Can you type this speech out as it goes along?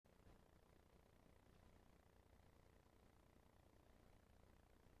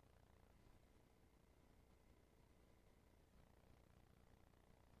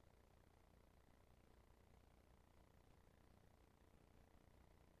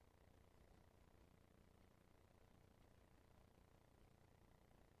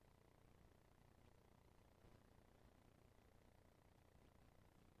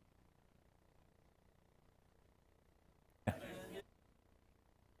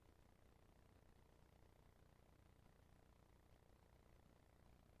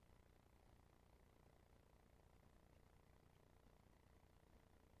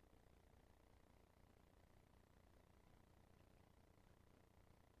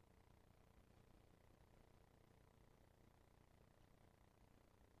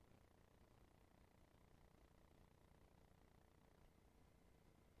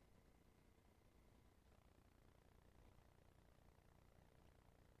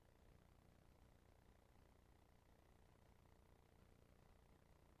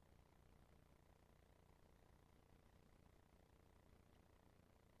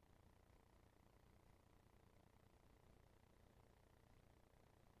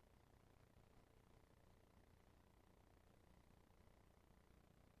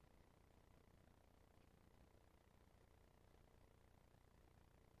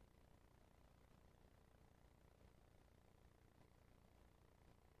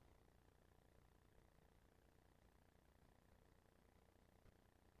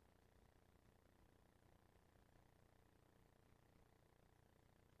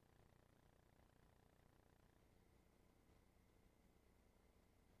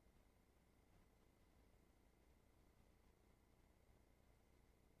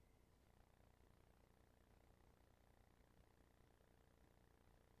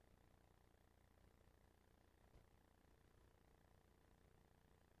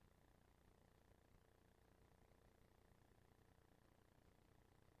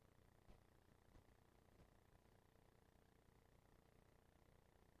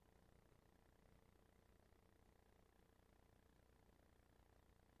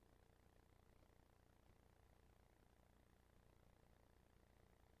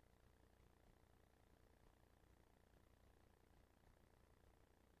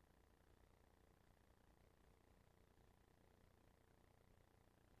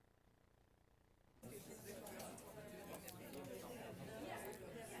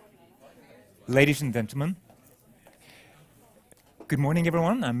Ladies and gentlemen, good morning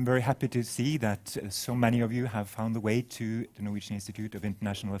everyone. I'm very happy to see that so many of you have found the way to the Norwegian Institute of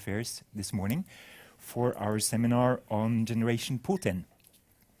International Affairs this morning for our seminar on Generation Putin.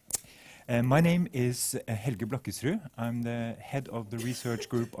 My name is Helge Blokkesrud. I'm the head of the research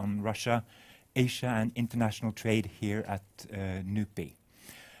group on Russia, Asia and international trade here at NUPI.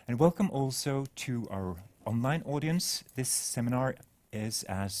 And welcome also to our online audience. This seminar is,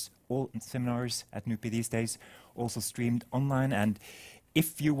 as all seminars at NUPI these days, also streamed online. And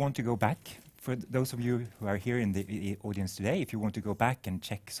if you want to go back, for those of you who are here in the audience today, if you want to go back and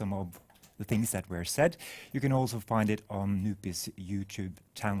check some of the things that were said, you can also find it on NUPI's YouTube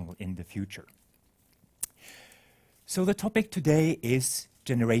channel in the future. So the topic today is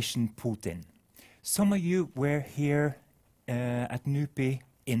Generation Putin. Some of you were here at NUPI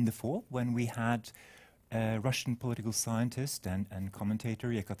in the fall when we had Russian political scientist and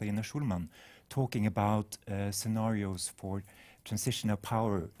commentator Ekaterina Schulman talking about scenarios for transition of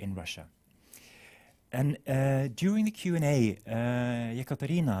power in Russia. And during the Q&A,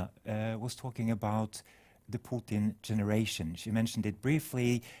 Ekaterina was talking about the Putin generation. She mentioned it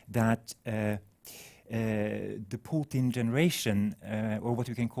briefly that the Putin generation, or what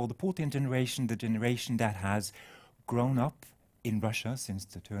we can call the Putin generation, the generation that has grown up in Russia since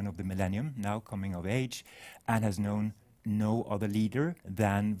the turn of the millennium, now coming of age, and has known no other leader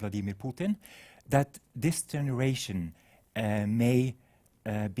than Vladimir Putin, that this generation may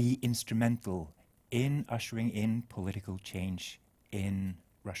be instrumental in ushering in political change in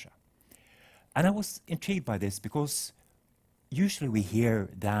Russia. And I was intrigued by this because usually we hear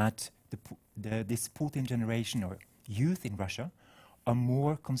that this Putin generation or youth in Russia are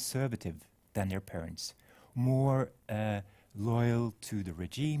more conservative than their parents, more loyal to the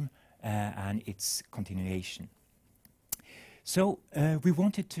regime and its continuation. So we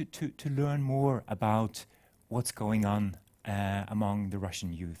wanted to learn more about what's going on among the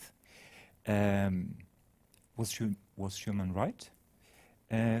Russian youth. Was Schumann right?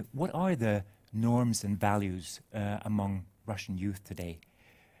 What are the norms and values among Russian youth today?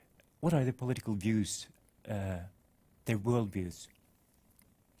 What are their political views, their worldviews?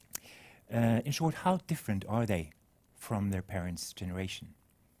 In short, how different are they from their parents' generation?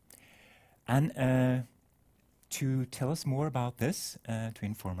 And to tell us more about this, to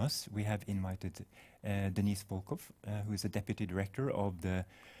inform us, we have invited Denise Volkov, who is the deputy director of the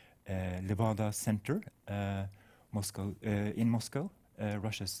Levada Center in Moscow,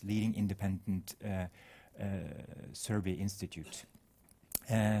 Russia's leading independent survey institute.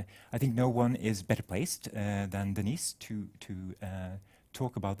 I think no one is better placed than Denise to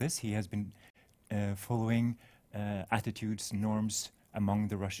talk about this. He has been following attitudes, norms among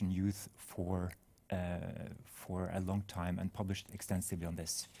the Russian youth for a long time and published extensively on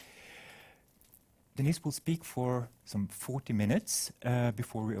this. Denise will speak for some 40 minutes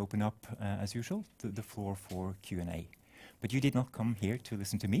before we open up, as usual, the floor for Q&A. But you did not come here to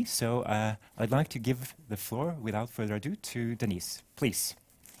listen to me, so I'd like to give the floor, without further ado, to Denise. Please.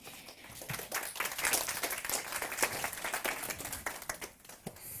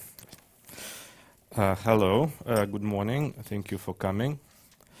 Hello, good morning. Thank you for coming.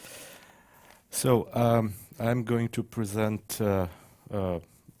 So I'm going to present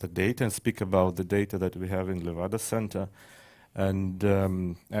the data and speak about the data that we have in Levada Center. And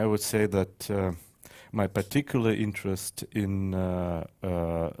I would say that my particular interest in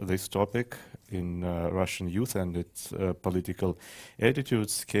this topic, in Russian youth and its political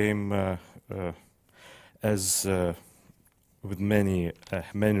attitudes, came as with many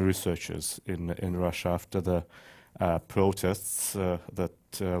researchers in Russia after the protests that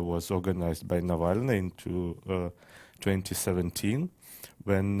was organized by Navalny into 2017,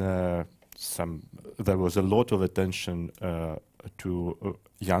 when there was a lot of attention to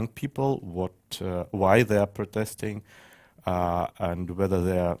young people, why they are protesting, and whether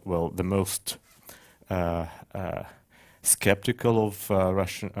they are, well, the most skeptical of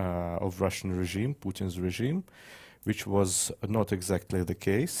Russian regime, Putin's regime, which was not exactly the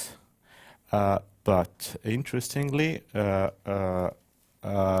case. But interestingly,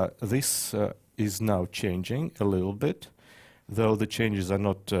 this is now changing a little bit, though the changes are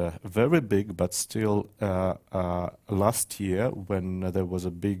not very big, but still last year, when there was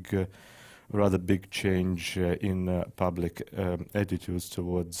a rather big change in public attitudes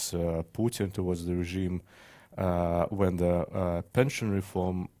towards Putin, towards the regime, when the pension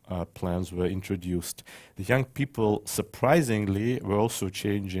reform plans were introduced, the young people, surprisingly, were also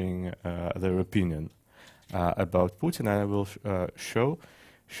changing their opinion about Putin, and I will show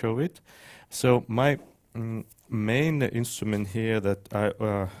it. So my main instrument here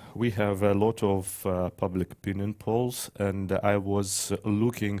that we have a lot of public opinion polls, and I was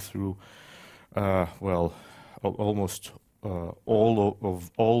looking through, well, almost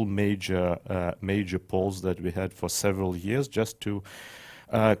all major polls that we had for several years, just to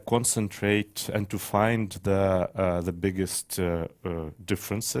concentrate and to find the biggest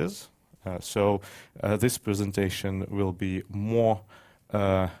differences. So this presentation will be more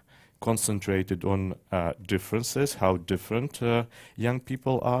concentrated on differences, how different young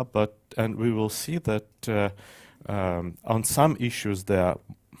people are, and we will see that on some issues they are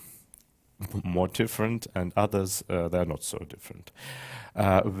more different, and others they are not so different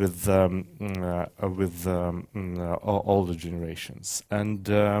with all the generations. And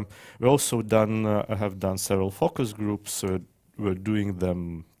we also have done several focus groups. We're doing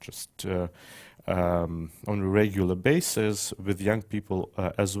them just on a regular basis with young people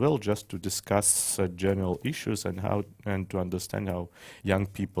as well, just to discuss general issues and to understand how young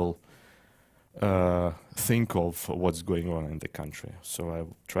people think of what's going on in the country. So I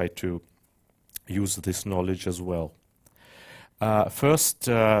will try to use this knowledge as well. First,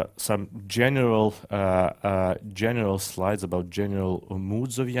 some general slides about general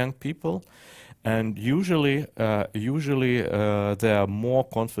moods of young people. And usually they are more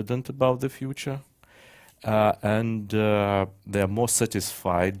confident about the future, and they are more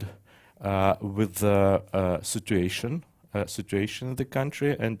satisfied with the situation in the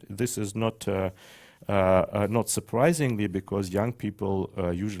country. And this is not surprisingly, because young people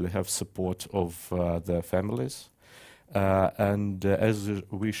usually have support of their families. And as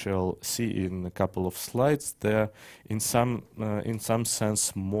we shall see in a couple of slides, they're in some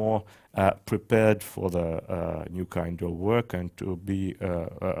sense more prepared for the new kind of work and to be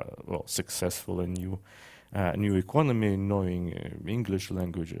well, successful in new economy, knowing English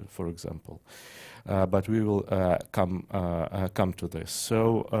language, for example. But we will come to this.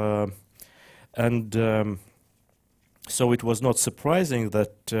 So so it was not surprising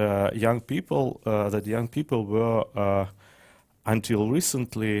that young people were until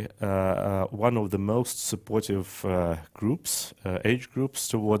recently one of the most supportive age groups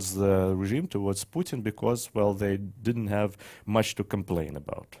towards the regime, towards Putin, because, well, they didn't have much to complain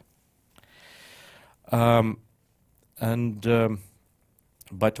about.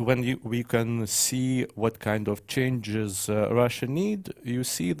 But when we can see what kind of changes Russia need, you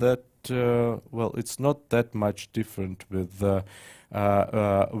see that well, it's not that much different with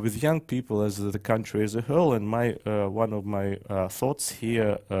young people as the country as a whole. And one of my thoughts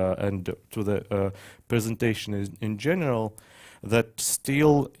here and to the presentation in general, that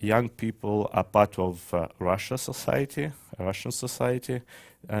still young people are part of Russian society,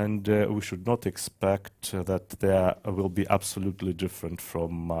 and we should not expect that they will be absolutely different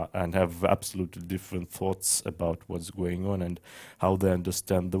from and have absolutely different thoughts about what's going on and how they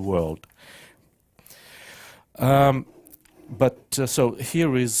understand the world. So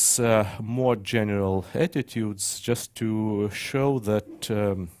here is more general attitudes, just to show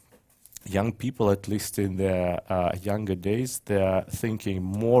that young people, at least in their younger days, they are thinking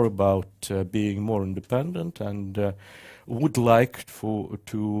more about being more independent and would like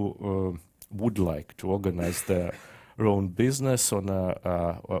to organize their own business on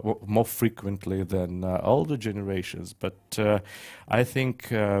more frequently than older generations. But I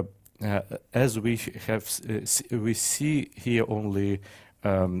think as we see here only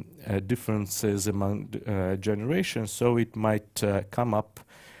differences among generations, so it might come up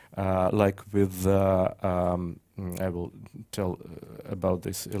like with I will tell about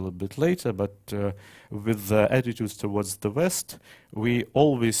this a little bit later, but with attitudes towards the West, we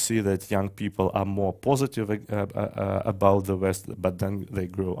always see that young people are more positive about the West, but then they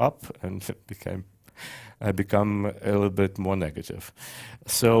grow up and become a little bit more negative.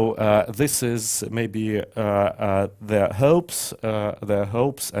 So this is maybe their hopes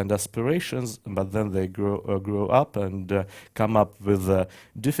and aspirations, but then they grow up and come up with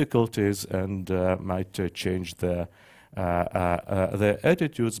difficulties and might change their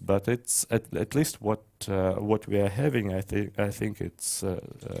attitudes. But it's at least what we are having. I think it's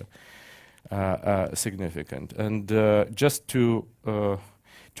significant. And just to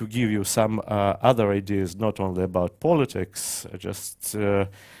give you some other ideas, not only about politics, just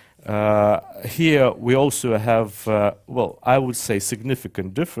here we also have, well, I would say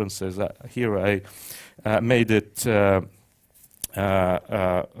significant differences. Here I made it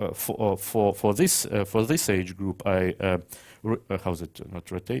for this age group. How's it not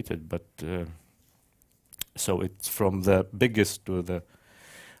rotated? But so it's from the biggest to the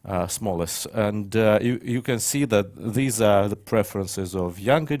smallest, and you can see that these are the preferences of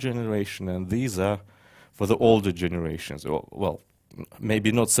younger generation, and these are for the older generations. Well,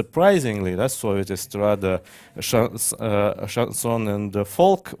 maybe not surprisingly, that's why it is rather chanson and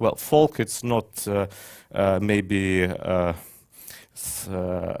folk. Well, folk, it's not maybe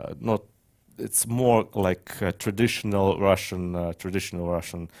not. It's more like traditional Russian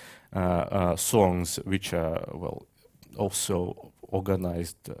songs, which are well also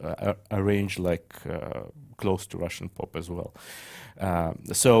organized, arranged like close to Russian pop as well.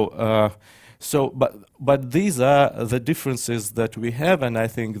 But these are the differences that we have, and I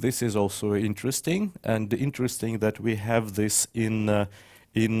think this is also interesting. And interesting that we have this in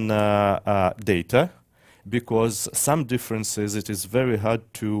data, because some differences it is very hard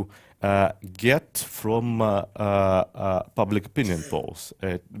to get from public opinion polls,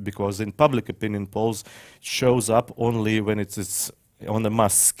 because in public opinion polls it shows up only when it is on a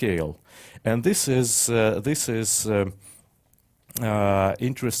mass scale, and this is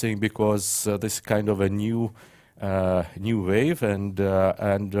interesting because this is kind of a new wave, and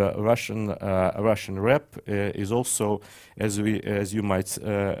Russian rep is also, as you might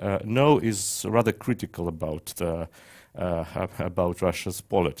know, is rather critical about Russia's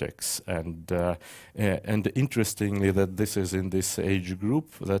politics, and interestingly that this is in this age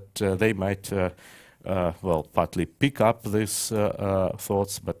group that they might well partly pick up these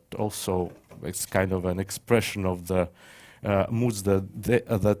thoughts, but also it's kind of an expression of the moods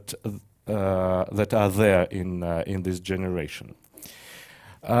that are there in this generation.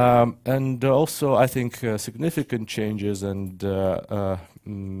 And also, I think significant changes, and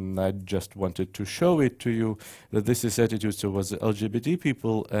I just wanted to show it to you, that this is attitudes towards LGBT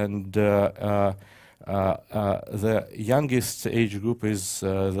people, and the youngest age group is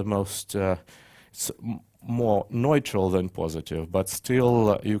the most more neutral than positive, but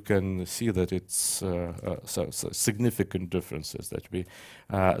still you can see that it's so significant differences that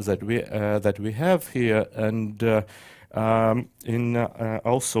we have here, and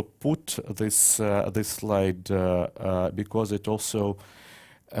also put this slide because it also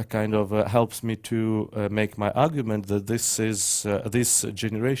kind of helps me to make my argument that this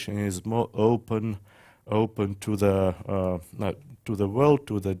generation is more open to the world,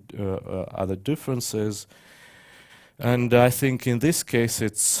 to the other differences. And I think in this case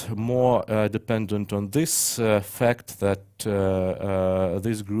it's more dependent on this fact that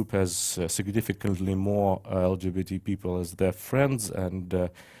this group has significantly more LGBT people as their friends, and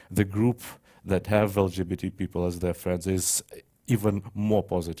the group that have LGBT people as their friends is even more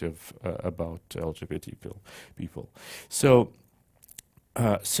positive about LGBT people.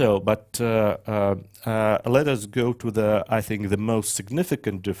 But let us go to I think the most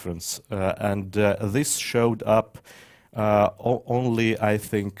significant difference, and this showed up only, I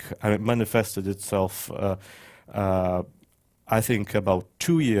think, manifested itself, I think, about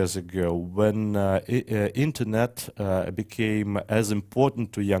 2 years ago, when internet became as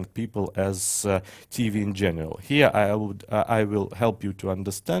important to young people as TV in general. Here, I will help you to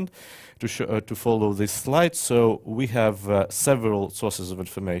understand, to follow this slide. So we have several sources of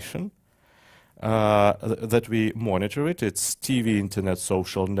information that we monitor it. It's TV, internet,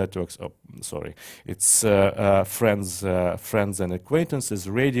 social networks. Oh, sorry. It's friends and acquaintances,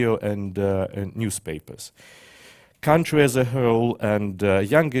 radio, and newspapers. Country as a whole, and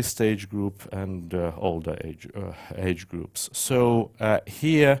youngest age group, and older age groups. So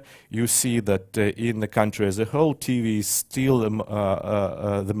here you see that in the country as a whole, TV is still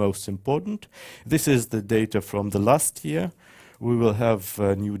the most important. This is the data from the last year. We will have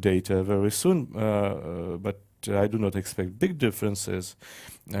new data very soon, but I do not expect big differences.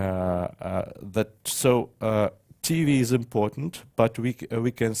 TV is important, but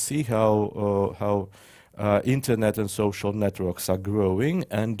we can see how internet and social networks are growing,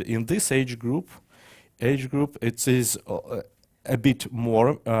 and in this age group, it is a bit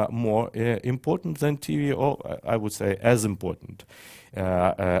more important than TV, or I would say as important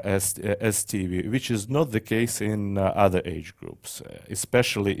as TV, which is not the case in other age groups,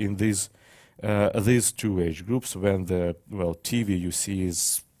 especially in these two age groups, when TV you see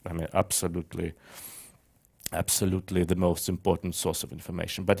is, I mean, absolutely the most important source of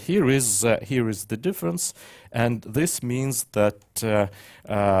information. But here is the difference, and this means that the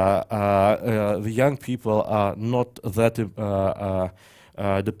young people are not that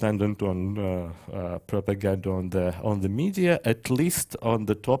dependent on propaganda on the media, at least on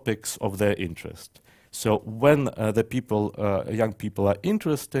the topics of their interest. So when young people are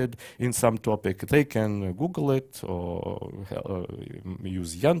interested in some topic, they can Google it or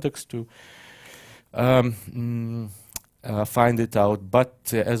use Yandex to find it out.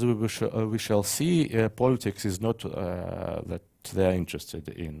 But as we shall see, politics is not that they're interested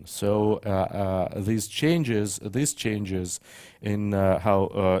in. So these changes in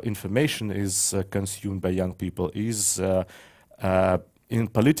how information is consumed by young people is, in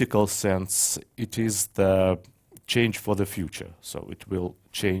political sense, it is the change for the future. So it will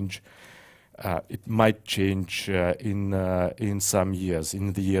change. It might change in some years,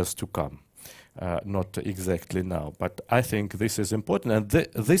 in the years to come. Not exactly now, but I think this is important, and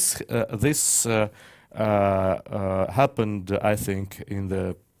this happened, I think, in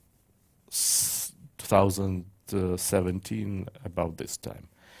the 2017, about this time.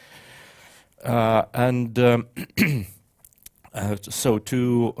 So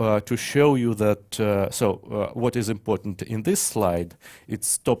to show you that, what is important in this slide,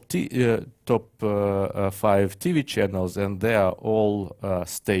 it's top 5 TV channels, and they are all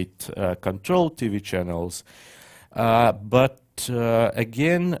state-controlled TV channels. But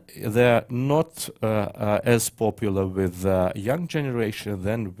again, they're not as popular with young generation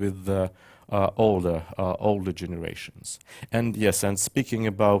than with older generations. And yes, and speaking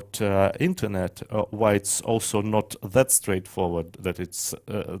about internet, why it's also not that straightforward, that it's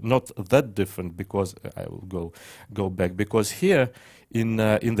not that different, because I will go back, because here in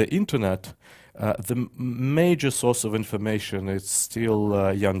the internet, the major source of information is still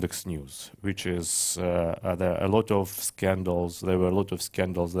Yandex News, which is there are a lot of scandals. There were a lot of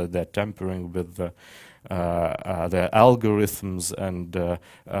scandals that they're tampering with their algorithms, and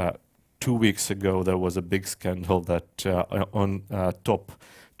 2 weeks ago there was a big scandal that on top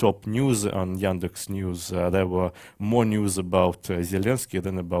news on Yandex News there were more news about Zelensky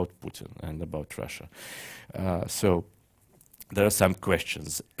than about Putin and about Russia. So there are some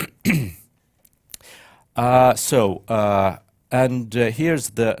questions. Here's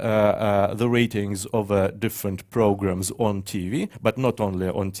the ratings of different programs on TV, but not only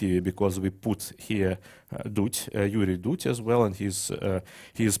on TV, because we put here Yuri Dut as well, and his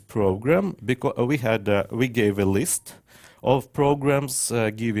program. Because we gave a list of programs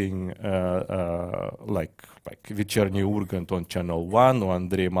giving like Вечерний Ургант on Channel 1, or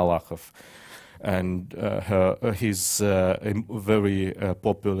Andrei Malakhov, and his very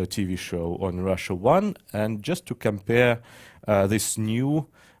popular TV show on Russia 1, and just to compare this new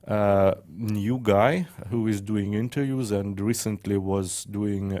guy who is doing interviews and recently was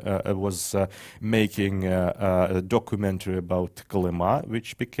making a documentary about Kolyma,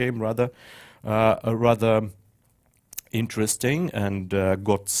 which became rather interesting and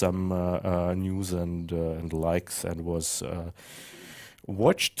got some news and likes and was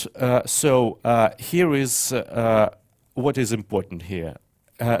watched. Here is what is important here.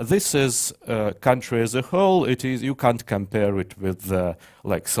 This is country as a whole. It is, you can't compare it with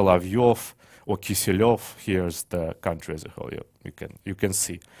like Solovyov or Kiselyov. Here's the country as a whole. You can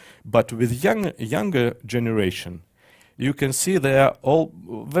see, but with younger generation, you can see they are all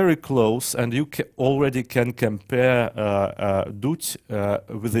very close, and you already can compare Dut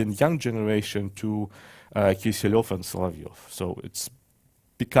within young generation to Kiselyov and Solovyov. So it's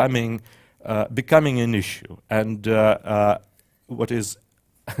becoming an issue, and what is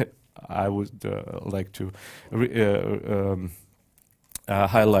I would like to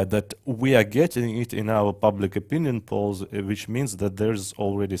highlight that we are getting it in our public opinion polls, which means that there's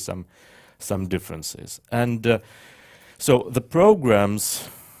already some differences. And so the programs,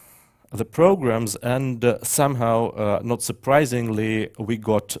 and somehow, not surprisingly, we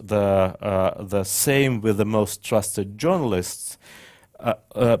got the same with the most trusted journalists.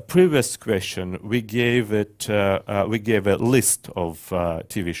 Previous question, we gave a list of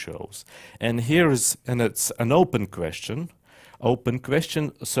TV shows, and it's an open question.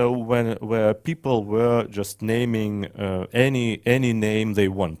 So where people were just naming any name they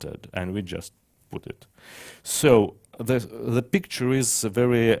wanted, and we just put it. So the picture is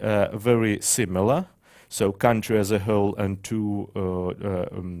very similar. So country as a whole and two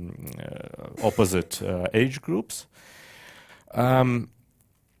opposite age groups.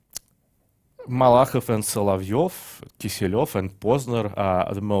 Malakhov and Solovyov, Kiselyov and Pozner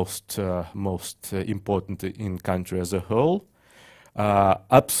are the most important in country as a whole.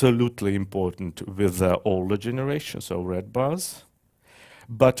 Absolutely important with the older generation, so red bars.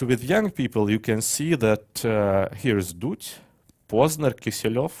 But with young people, you can see that here's Dut, Pozner,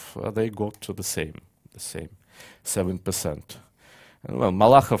 Kiselyov, they got to the same 7%. Well,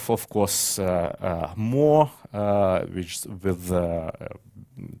 Malakhov, of course, more, which with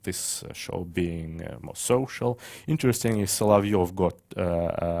this show being more social. Interestingly, Solovyov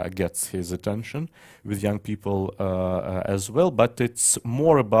gets his attention with young people as well, but it's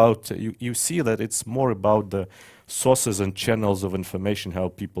more about, you see that it's more about the sources and channels of information, how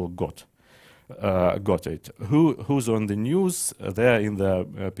people got got it. Who's on the news? They're in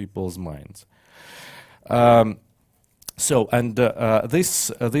the people's minds. So, and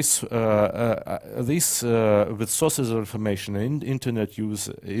this with sources of information and internet use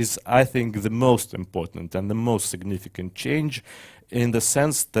is, I think, the most important and the most significant change, in the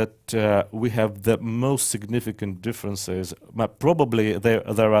sense that we have the most significant differences. Probably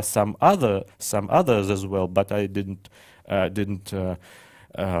there are some others as well, but I didn't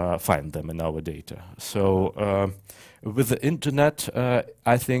find them in our data. So with the internet,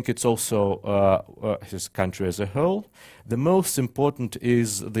 I think it's also his country as a whole. The most important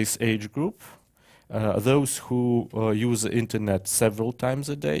is this age group. Those who use the internet several times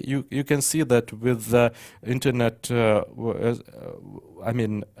a day. You can see that with the internet, I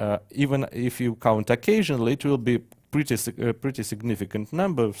mean, even if you count occasionally, it will be pretty significant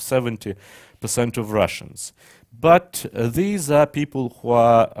number, 70% of Russians. But these are people who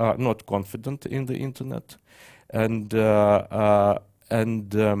are not confident in the internet, and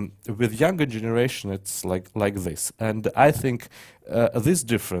with younger generation, it's like this. And I think this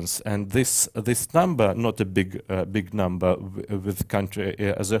difference and this number, not a big number with country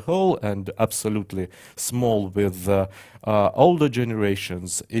as a whole, and absolutely small with older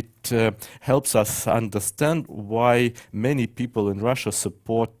generations, it helps us understand why many people in Russia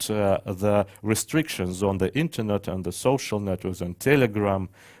support the restrictions on the internet and the social networks and Telegram.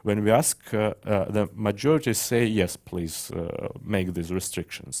 When we ask, the majority say, yes, please make these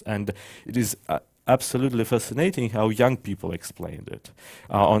restrictions. And it is absolutely fascinating how young people explained it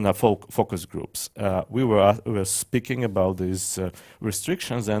on our focus groups. We were speaking about these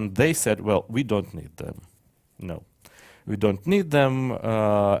restrictions, and they said, well, we don't need them. No, we don't need them,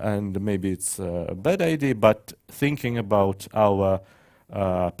 and maybe it's a bad idea, but thinking about our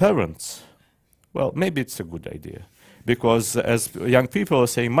parents, well, maybe it's a good idea. Because as young people are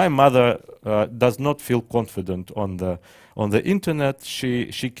saying, my mother does not feel confident on the internet.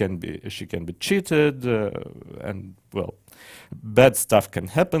 She can be cheated, and well, bad stuff can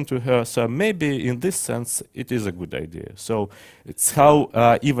happen to her. So maybe in this sense, it is a good idea. So it's how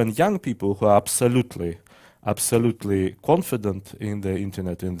even young people who are absolutely confident in the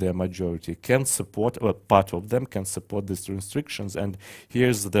internet in their majority can support, or part of them can support these restrictions. And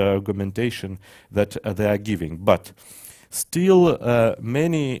here's the argumentation that they are giving. But still,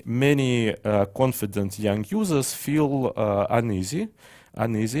 many confident young users feel uneasy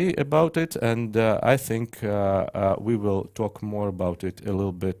about it, and I think we will talk more about it a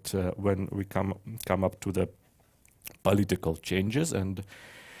little bit when we come up to the political changes, and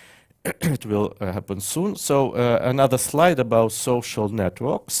it will happen soon. So another slide about social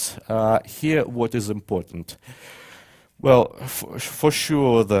networks. Here, what is important? Well, for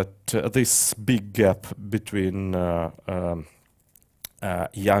sure that this big gap between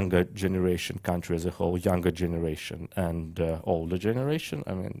younger generation, country as a whole, younger generation and older generation,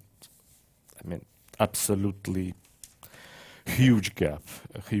 I mean, absolutely huge gap,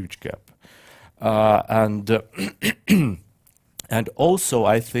 a huge gap. And and also,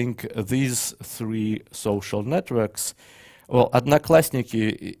 I think these three social networks, well,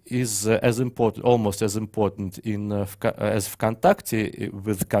 Одноклассники is as important, almost as important in as ВКонтакте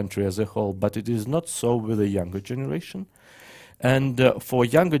with the country as a whole, but it is not so with the younger generation. And for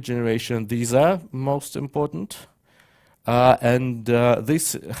younger generation, these are most important. And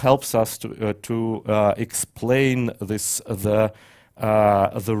this helps us to explain the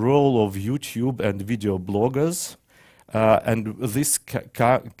role of YouTube and video bloggers. And this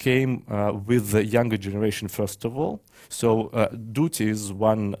came with the younger generation, first of all. So Duty is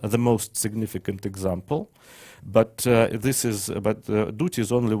the most significant example, but Duty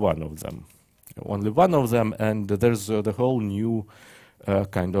is only one of them. And there's the whole new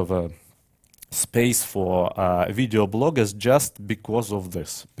kind of a space for video bloggers just because of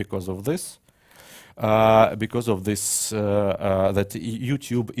this. That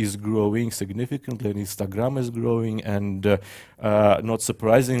YouTube is growing significantly and Instagram is growing, and not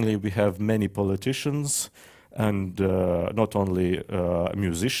surprisingly, we have many politicians and not only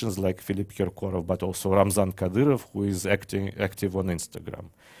musicians like Philip Kirkorov, but also Ramzan Kadyrov, who is active on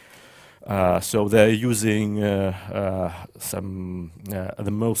Instagram. So they're using the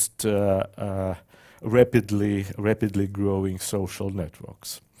most rapidly growing social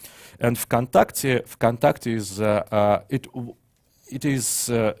networks. And ВКонтакте is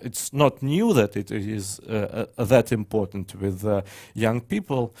it's not new that it is that important with young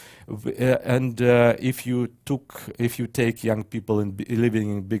people, and if you take young people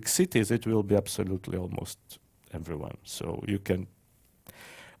living in big cities, it will be absolutely almost everyone. So you can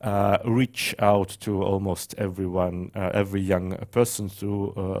reach out to almost everyone, every young person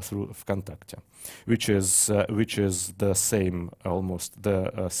through Vkontakte, which is the same, almost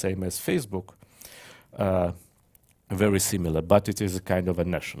the same as Facebook. Very similar, but it is a kind of a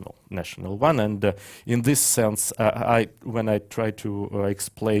national one. And in this sense, when I try to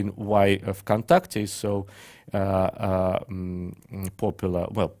explain why Vkontakte is so popular,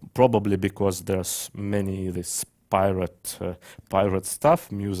 well, probably because there's many this pirate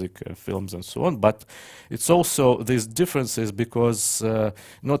stuff, music, films, and so on. But it's also these differences because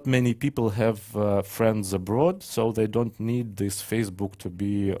not many people have friends abroad, so they don't need this Facebook to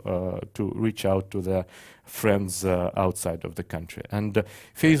be to reach out to their friends outside of the country. And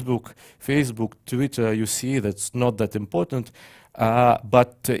Facebook, Twitter, you see, that's not that important.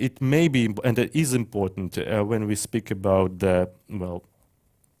 But it may be, and it is important when we speak about the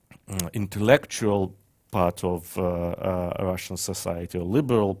intellectual part of Russian society, or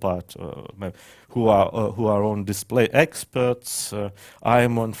liberal part, who are on display. Experts, I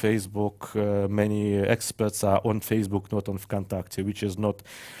am on Facebook. Many experts are on Facebook, not on Vkontakte, which is not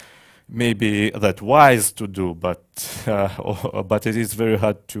maybe that wise to do, but it is very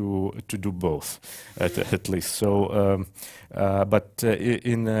hard to do both, at least. So, but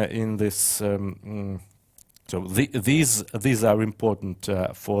in this. So these are important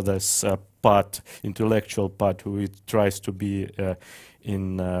for this intellectual part, who it tries to be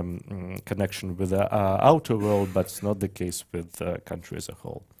in connection with the outer world, but it's not the case with the country as a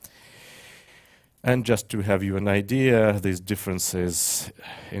whole. And just to have you an idea, these differences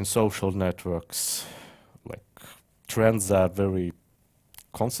in social networks, like trends, are very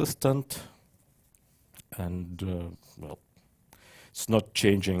consistent, and well, it's not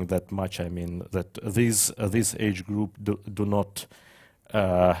changing that much. I mean that this age group do not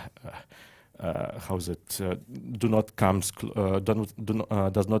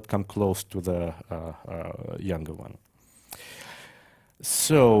does not come close to the younger one.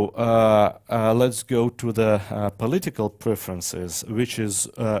 So let's go to the political preferences, which is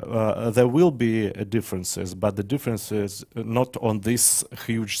there will be differences, but the differences not on this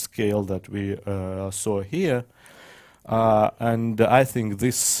huge scale that we saw here. And I think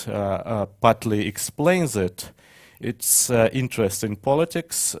this partly explains it. It's interest in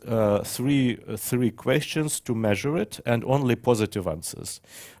politics, three questions to measure it, and only positive answers.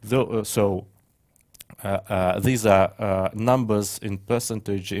 These are numbers in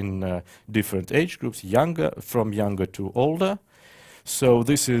percentage in different age groups, from younger to older. So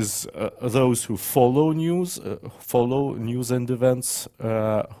this is those who follow news and events,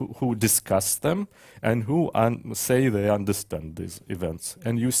 who discuss them, and who say they understand these events.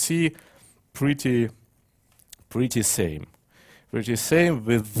 And you see pretty same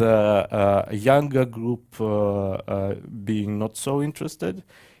with a younger group being not so interested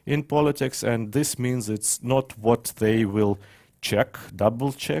in politics, and this means it's not what they will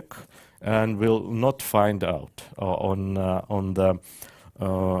double check, and will not find out on the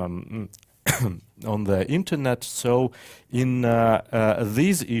on the internet. So in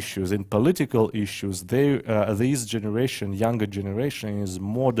these issues, in political issues, this younger generation is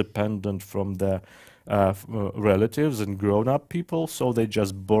more dependent from their relatives and grown-up people, so they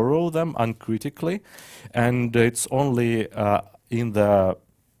just borrow them uncritically, and it's only in the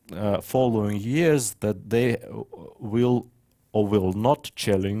following years that they will or will not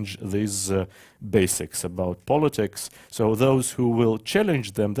challenge these basics about politics. So those who will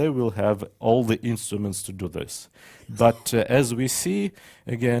challenge them, they will have all the instruments to do this. But as we see,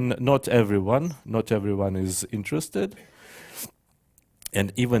 again, not everyone is interested.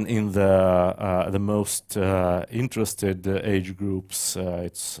 And even in the most interested age groups,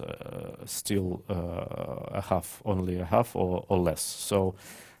 it's still only a half or less. So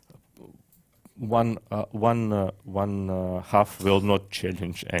one half will not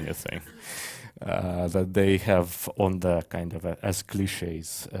challenge anything that they have on the kind of as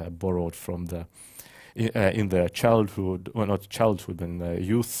cliches borrowed from the in their childhood, or not childhood, in the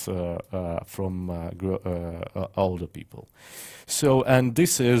youth from older people. So, and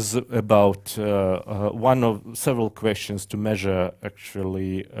this is about one of several questions to measure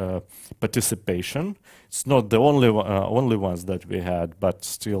actually participation. It's not the only ones that we had, but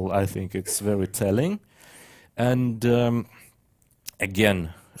still I think it's very telling. And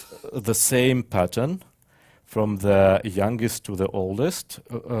again, the same pattern from the youngest to the oldest.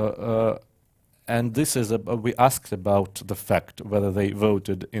 And this is, we asked about the fact whether they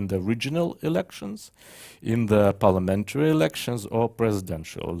voted in the regional elections, in the parliamentary elections, or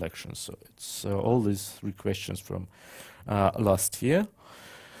presidential elections. So it's all these three questions from last year.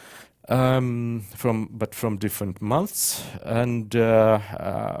 from different months, and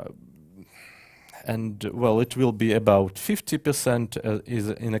well, it will be about 50% is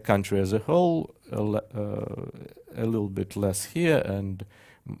in a country as a whole, a little bit less here, and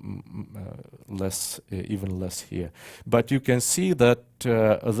even less here. But you can see that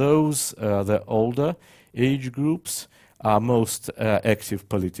the older age groups are most active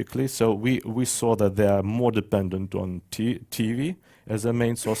politically. So we saw that they are more dependent on TV as a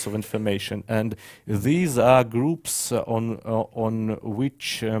main source of information, and these are groups on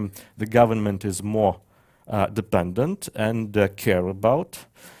which the government is more dependent and care about.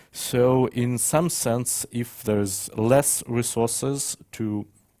 So in some sense, if there's less resources to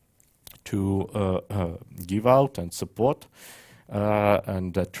give out and support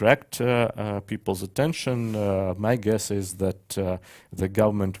and attract people's attention, my guess is that the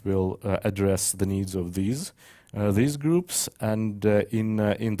government will address the needs of these groups, and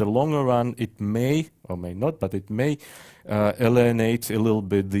in the longer run, it may or may not, but it may alienate a little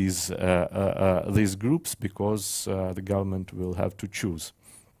bit these groups, because the government will have to choose.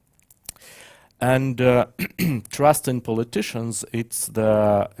 And trust in politicians, it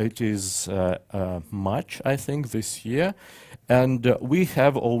is much, I think, this year, and we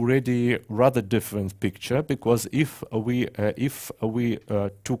have already rather different picture, because if we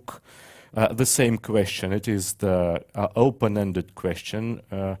took the same question, it is the open-ended question,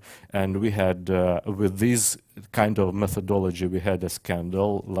 and we had with this kind of methodology, we had a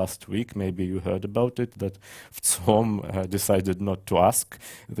scandal last week. Maybe you heard about it, that VTSOM decided not to ask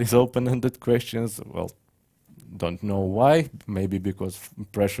these open-ended questions. Well, don't know why. Maybe because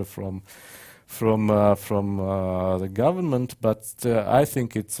pressure from the government, but I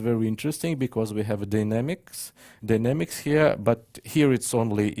think it's very interesting, because we have a dynamics here, but here it's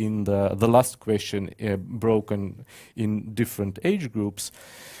only in the last question broken in different age groups,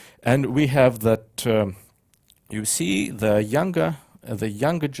 and we have that you see the younger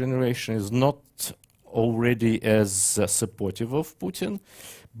generation is not already as supportive of Putin,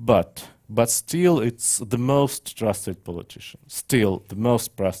 but still it's the most trusted politicians. Still the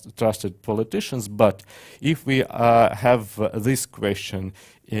most trusted politicians. But if we have this question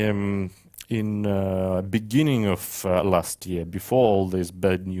in beginning of last year, before all this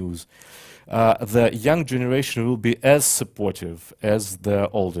bad news, the young generation will be as supportive as the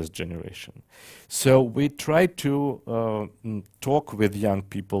oldest generation. So we try to talk with young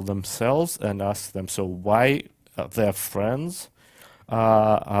people themselves and ask them, so why their friends,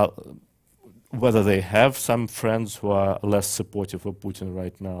 whether they have some friends who are less supportive of Putin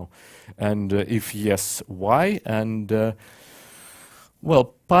right now, and if yes, why? And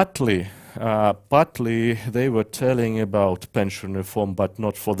well, partly they were telling about pension reform, but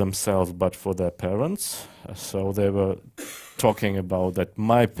not for themselves, but for their parents. So they were talking about that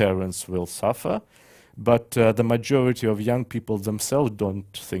my parents will suffer, but the majority of young people themselves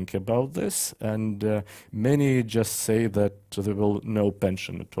don't think about this, and many just say that there will no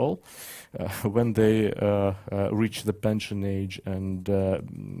pension at all when they reach the pension age, and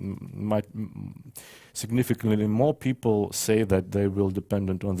significantly more people say that they will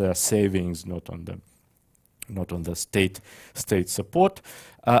dependent on their savings, not on the state support.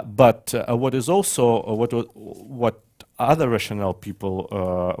 But what is also what other rationale people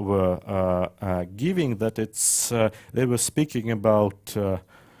were giving, that it's they were speaking about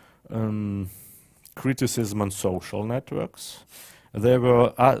criticism on social networks. They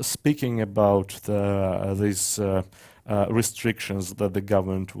were speaking about these restrictions that the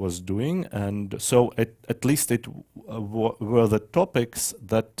government was doing, and so at least it were the topics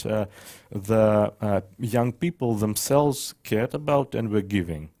that the young people themselves cared about and were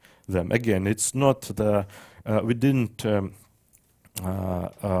giving them. Again, it's not the we didn't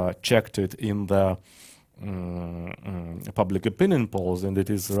checked it in the public opinion polls, and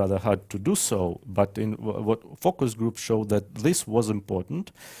it is rather hard to do so, but in what focus groups show that this was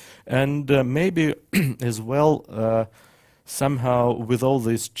important, and maybe as well somehow with all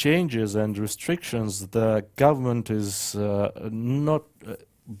these changes and restrictions, the government is not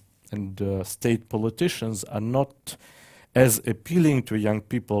and state politicians are not as appealing to young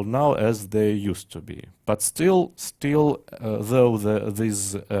people now as they used to be. But still, though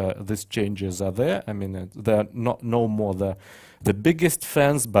these changes are there, I mean, they're no more the biggest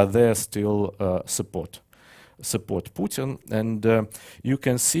fans, but they're still support Putin. And you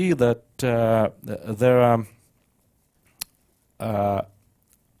can see that there are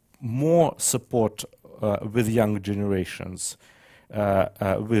more support with young generations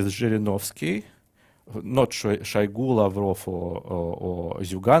with Zhirinovsky, not Shoigu, Lavrov or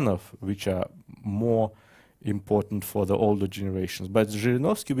Zyuganov, which are more important for the older generations. But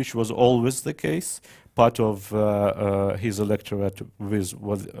Zhirinovsky, which was always the case, part of his electorate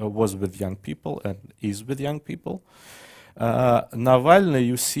was with young people and is with young people. Navalny,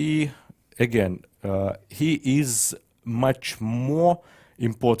 you see, again, he is much more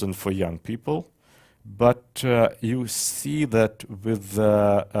important for young people, but you see that with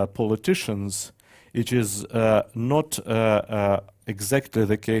politicians, it is not exactly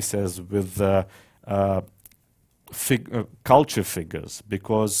the case as with culture figures,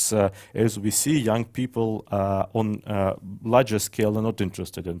 because as we see, young people on larger scale are not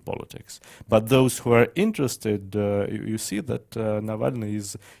interested in politics. But those who are interested, you see that Navalny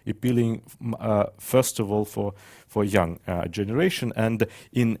is appealing first of all for young generation, and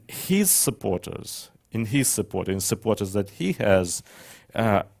in his supporters, in supporters that he has,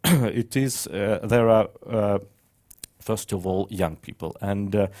 it is there are first of all, young people,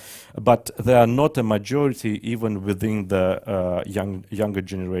 and but they are not a majority even within the younger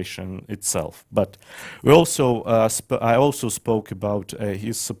generation itself. But we also, I also spoke about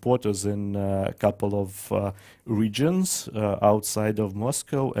his supporters in a couple of regions outside of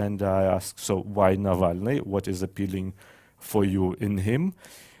Moscow, and I asked, so why Navalny? What is appealing for you in him?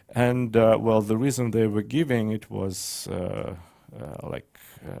 And well, the reason they were giving it was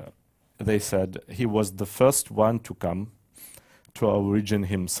they said he was the first one to come to our region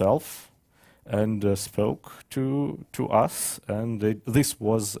himself and spoke to us, and this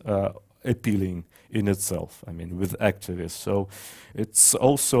was appealing in itself, I mean, with activists. So it's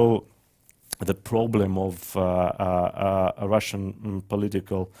also the problem of a Russian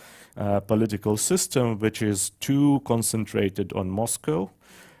political system which is too concentrated on Moscow.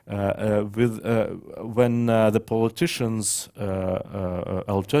 When the politicians,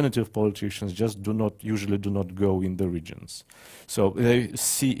 alternative politicians, just usually do not go in the regions, so they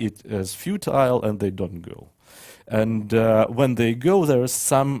see it as futile and they don't go. And when they go, there are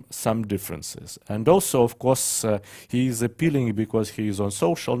some differences. And also, of course, he is appealing because he is on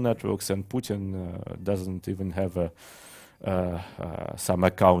social networks, and Putin doesn't even have some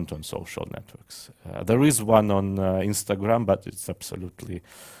account on social networks. There is one on Instagram, but it's absolutely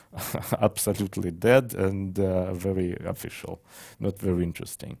dead and very official, not very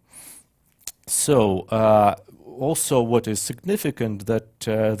interesting. So also what is significant that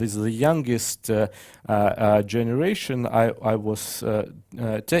this is the youngest generation I was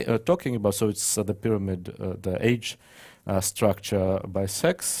talking about. So it's the pyramid, the age structure by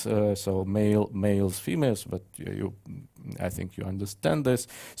sex, so males, females, but I think you understand this.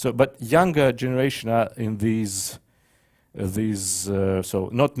 So, but younger generation are in these so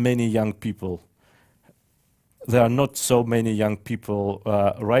not many young people. There are not so many young people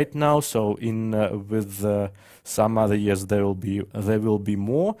right now. So in with some other years there will be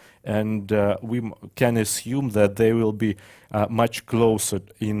more, and we can assume that they will be much closer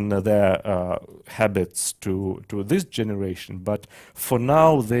in their habits to this generation. But for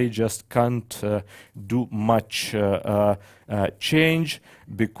now, they just can't do much change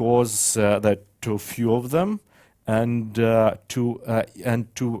because there are too few of them, and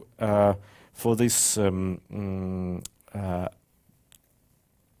for this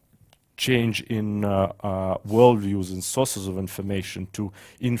change in worldviews and sources of information to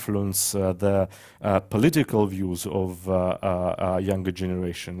influence the political views of younger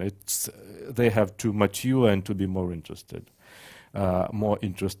generation. They have to mature and to be more interested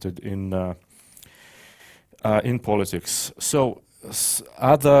in politics. So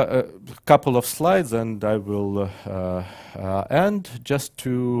other couple of slides, and I will end just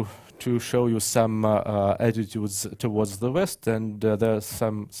to show you some attitudes towards the West, and there are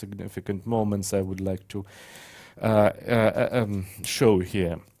some significant moments I would like to show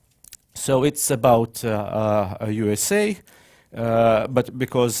here. So it's about USA, but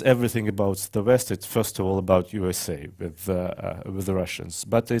because everything about the West, it's first of all about USA with the Russians.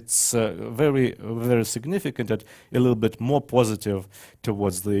 But it's very, very significant and a little bit more positive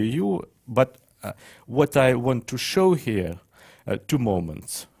towards the EU. But what I want to show here, two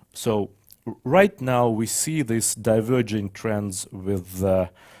moments. So right now we see these diverging trends with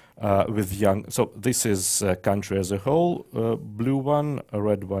young. So this is country as a whole, blue one, a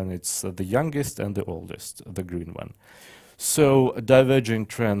red one. It's the youngest, and the oldest, the green one. So diverging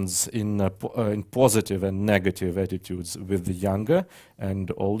trends in positive and negative attitudes with the younger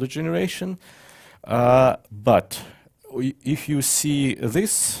and older generation. But if you see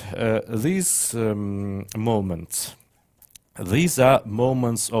these moments. These are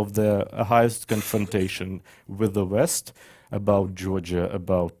moments of the highest confrontation with the West about Georgia,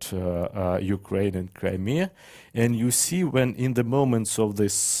 about Ukraine and Crimea. And you see when in the moments of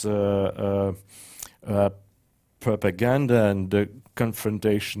this propaganda and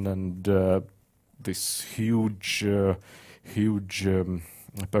confrontation and this huge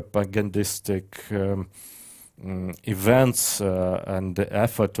propagandistic events and the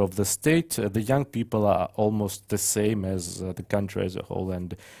effort of the state, the young people are almost the same as the country as a whole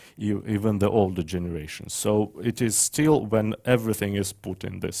and even the older generations. So it is still, when everything is put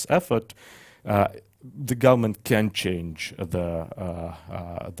in this effort, the government can change the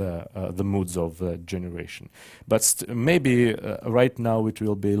moods of the generation. But maybe right now it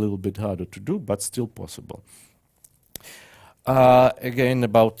will be a little bit harder to do, but still possible. Again,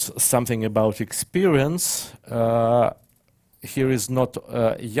 about something about experience. Here is not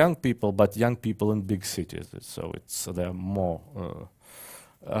young people, but young people in big cities. So they're more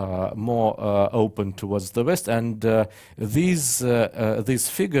open towards the West, and these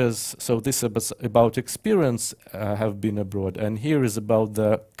figures. So this is about experience have been abroad, and here is about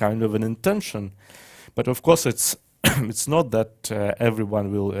the kind of an intention. But of course, it's it's not that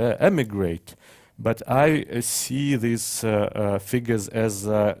everyone will emigrate. But I see these figures as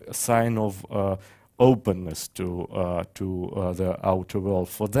a sign of openness to the outer world.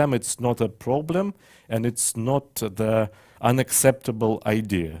 For them, it's not a problem, and it's not the unacceptable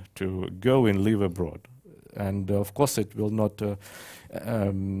idea to go and live abroad. And of course, it will not.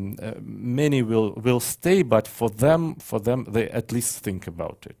 Many will stay, but for them, they at least think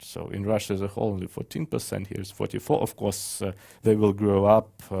about it. So in Russia as a whole, only 14%. Here is 44%. Of course, they will grow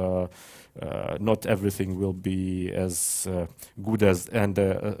up. Not everything will be as good as and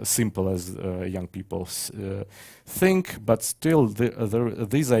simple as young people think, but still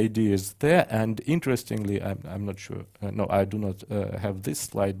these ideas there. And interestingly, I'm not sure. No, I do not have this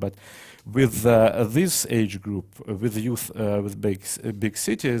slide. But with this age group, with youth, with big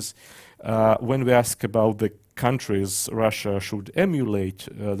cities, when we ask about the countries Russia should emulate,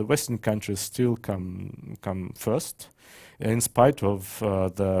 the Western countries still come first, in spite of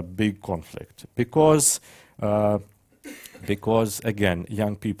the big conflict, because again,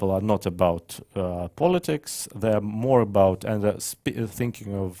 young people are not about politics; they're more about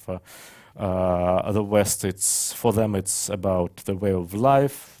thinking of the West. It's for them, it's about the way of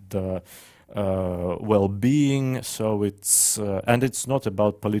life, the well-being. So it's and it's not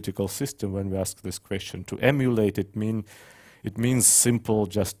about political system. When we ask this question, to emulate it means simple,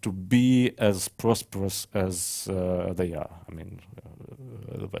 just to be as prosperous as they are. I mean,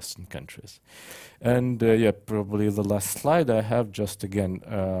 the Western countries. And yeah, probably the last slide I have, just again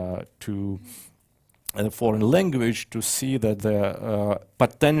to a foreign language, to see that they're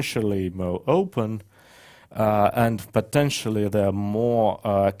potentially more open, and potentially they are more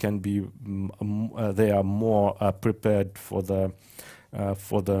they are more prepared for the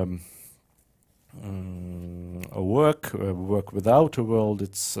work without a world.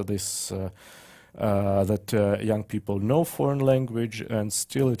 It's this that young people know foreign language, and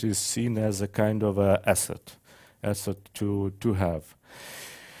still it is seen as a kind of a asset to have.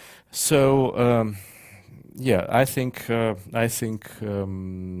 So yeah, I think I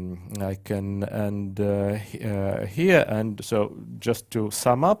can end here. And so just to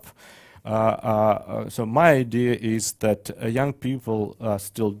sum up, so my idea is that young people are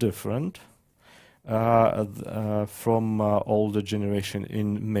still different from older generation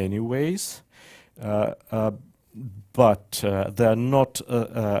in many ways, but they're not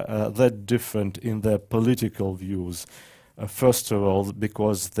that different in their political views. First of all,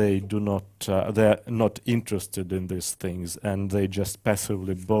 because they're not interested in these things, and they just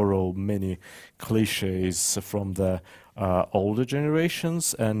passively borrow many cliches from the older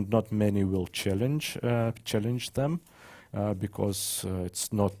generations, and not many will challenge them. Because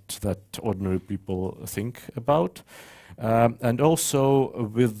it's not that ordinary people think about. And also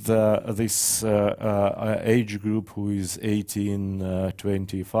with this age group who is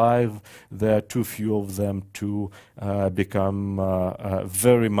 18-25, there are too few of them to become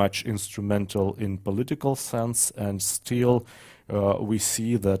very much instrumental in political sense, and still we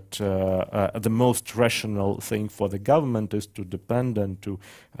see that the most rational thing for the government is to depend and to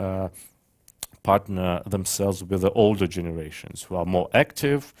partner themselves with the older generations who are more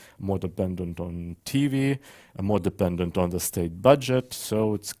active, more dependent on TV, more dependent on the state budget.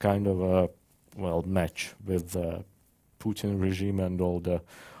 So it's kind of a match with the Putin regime and all the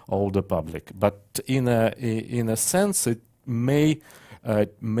public. But in a sense, it may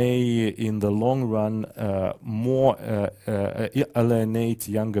in the long run more alienate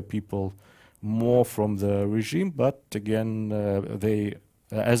younger people more from the regime. But again,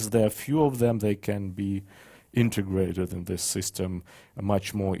 as there are few of them, they can be integrated in this system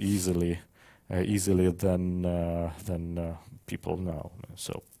much more easily than people now.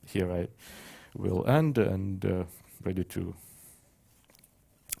 So here will end, and ready to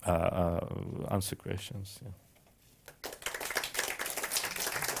answer questions. Yeah.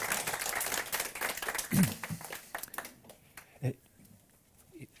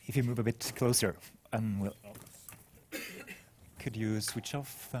 If you move a bit closer, could you switch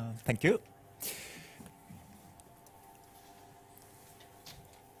off? Thank you.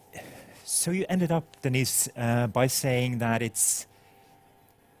 So you ended up, Denise, by saying that it's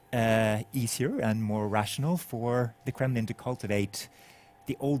easier and more rational for the Kremlin to cultivate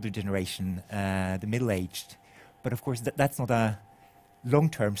the older generation, the middle-aged. But of course, that's not a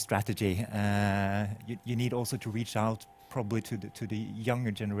long-term strategy. You need also to reach out probably to the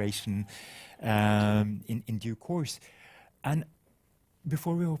younger generation in due course. And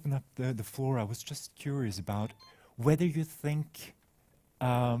before we open up the floor, I was just curious about whether you think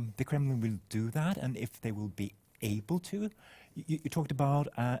the Kremlin will do that, and if they will be able to. You talked about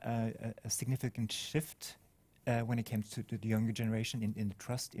a significant shift when it comes to the younger generation in the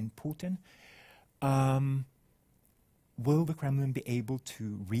trust in Putin. Will the Kremlin be able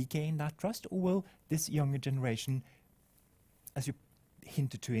to regain that trust, or will this younger generation, as you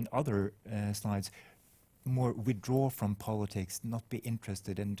hinted to in other slides, more withdraw from politics, not be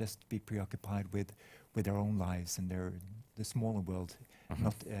interested, and just be preoccupied with their own lives and the smaller world,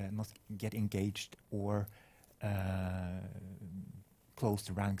 not get engaged or close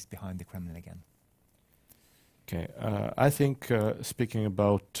the ranks behind the Kremlin again? Okay, I think speaking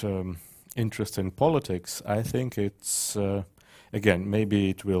about interest in politics, I think it's again, maybe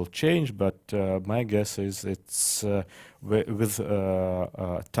it will change, but my guess is it's with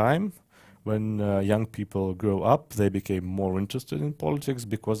time. When young people grow up, they became more interested in politics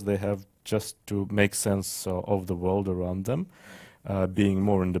because they have just to make sense of the world around them, being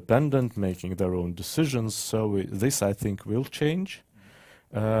more independent, making their own decisions. So this, I think, will change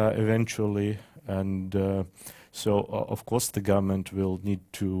eventually. And so, of course, the government will need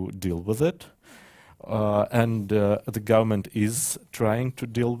to deal with it. And the government is trying to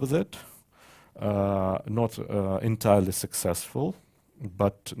deal with it, not entirely successful,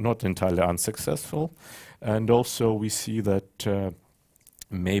 but not entirely unsuccessful. And also we see that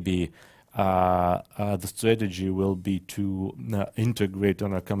maybe the strategy will be to integrate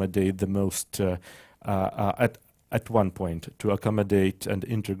and accommodate the most, at one point, to accommodate and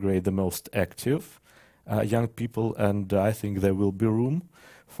integrate the most active young people, and I think there will be room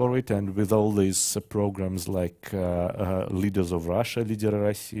for it. And with all these programs like Leaders of Russia, Лидеры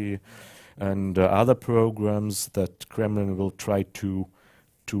России, and other programs that Kremlin will try to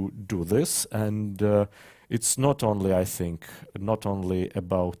do this. And it's not only, I think, not only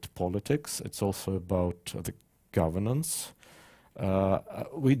about politics, it's also about the governance.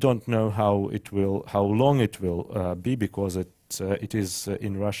 We don't know how long it will be, because it is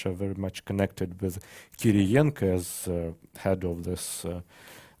in Russia very much connected with Kiriyenko as head of this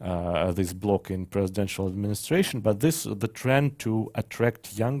bloc in presidential administration. But the trend to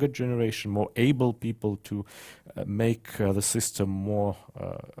attract younger generation, more able people to make the system more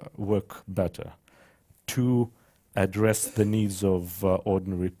work better, to address the needs of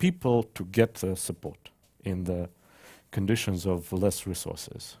ordinary people, to get the support in the conditions of less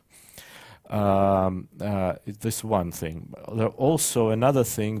resources. This one thing. There also another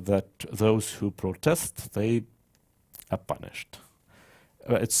thing, that those who protest, they are punished.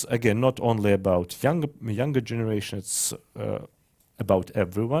 It's again not only about younger generation, it's about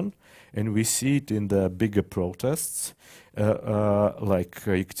everyone, and we see it in the bigger protests like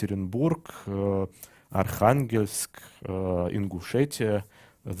Ekaterinburg, Arkhangelsk, Ingushetia.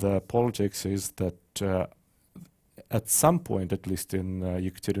 The politics is that at some point, at least in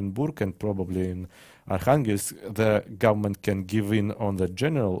Ekaterinburg and probably in Arkhangelsk, the government can give in on the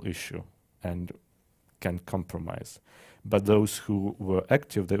general issue and can compromise. But those who were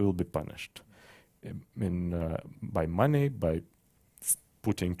active, they will be punished by money, by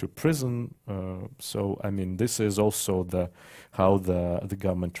putting to prison. So, I mean, this is also how the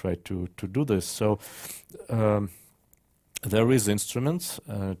government tried to do this. So there is instruments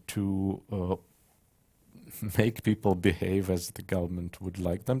to make people behave as the government would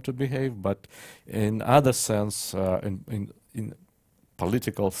like them to behave, but in other sense, in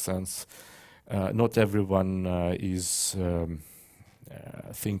political sense, not everyone is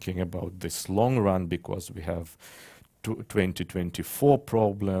thinking about this long run, because we have 2024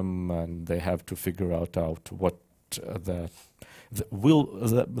 problem, and they have to figure out what will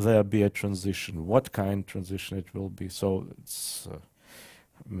there be a transition, what kind of transition it will be. So it's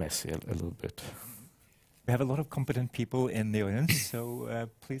messy a little bit. We have a lot of competent people in the audience, so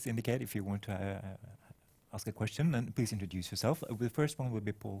please indicate if you want to ask a question, and please introduce yourself. The first one will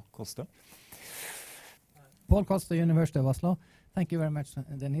be Paul Costa. Paul Costa, University of Oslo. Thank you very much,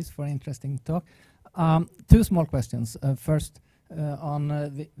 Denise, for an interesting talk. Two small questions. First,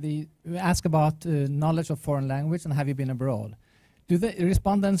 you ask about knowledge of foreign language and have you been abroad. Do the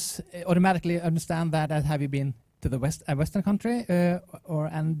respondents automatically understand that as have you been to the Western country,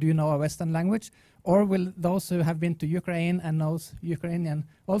 and do you know a Western language? Or will those who have been to Ukraine and knows Ukrainian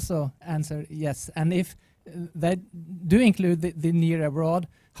also answer yes? And if they do include the near abroad,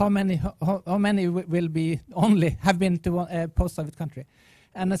 how many will be only have been to a post-Soviet country?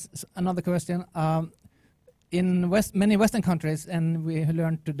 And another question. In many Western countries, and we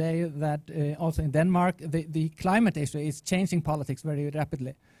learned today that also in Denmark, the climate issue is changing politics very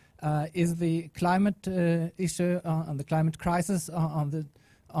rapidly. Is the climate issue and the climate crisis on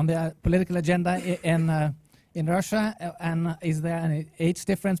the political agenda in Russia? And is there any age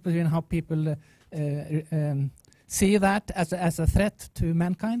difference between how people see that as a threat to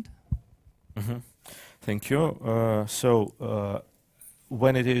mankind? Mm-hmm. Thank you.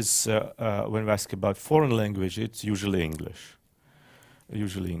 When it is when we ask about foreign language, it's usually English.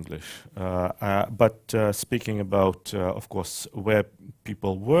 But speaking about, of course, where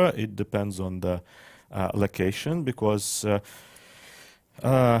people were, it depends on the location, because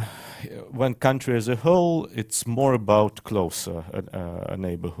when country as a whole, it's more about closer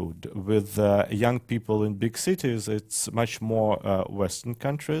neighborhood. With young people in big cities, it's much more Western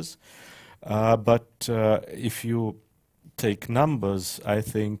countries. But if you take numbers, I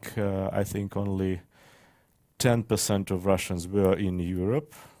think only 10% of Russians were in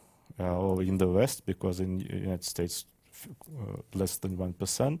Europe or in the West, because in the United States less than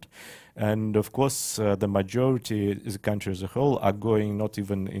 1%. And of course, the majority, the country as a whole, are going not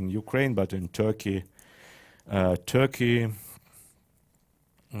even in Ukraine, but in Turkey,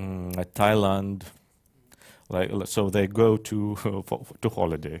 Thailand. So they go to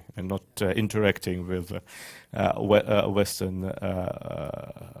holiday and not interacting with Western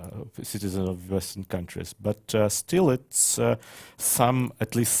citizens of Western countries. But still, it's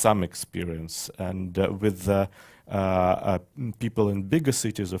at least some experience. And with people in bigger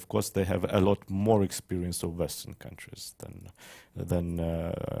cities, of course, they have a lot more experience of Western countries than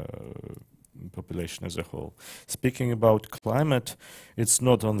population as a whole. Speaking about climate, it's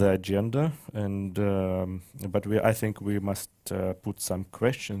not on the agenda, and but I think we must put some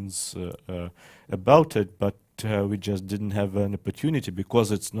questions about it, but we just didn't have an opportunity because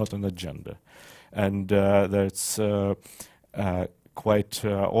it's not an agenda. And that's quite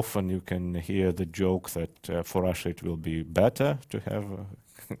often you can hear the joke that for Russia it will be better to have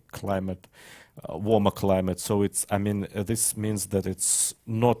climate, warmer climate. So it's, I mean, this means that it's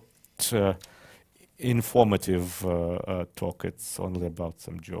not informative talk. It's only about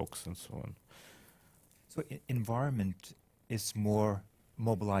some jokes and so on. So environment is more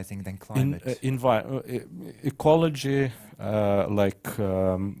mobilizing than climate. Ecology,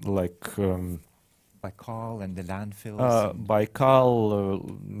 Baikal and the landfills.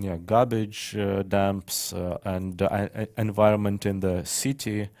 Baikal, garbage dumps and environment in the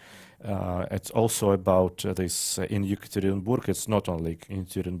city. It's also about this in Yekaterinburg. It's not only in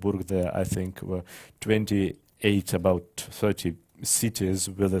Yekaterinburg. There, I think, were 28, about 30 cities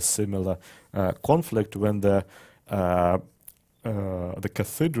with a similar conflict when the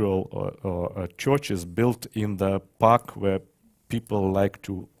cathedral or church is built in the park where people like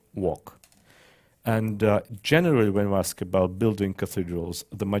to walk. And generally, when we ask about building cathedrals,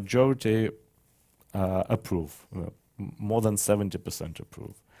 the majority approve, more than 70%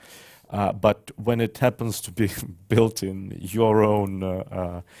 approve. But when it happens to be built in your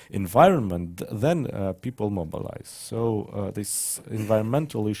own environment, then people mobilize. So these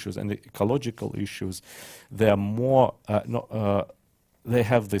environmental issues and ecological issues, they are more, they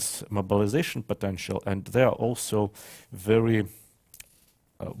have this mobilization potential, and they are also very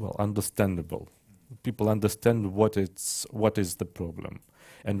well understandable. People understand what is the problem.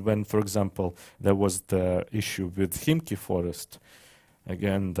 And when, for example, there was the issue with Khimki forest,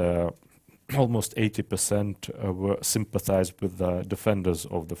 again, almost 80% were sympathized with the defenders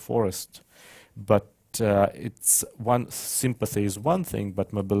of the forest. But it's sympathy is one thing,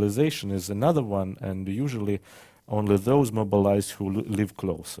 but mobilization is another one, and usually only those mobilized who live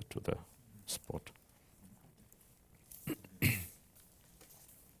closer to the spot.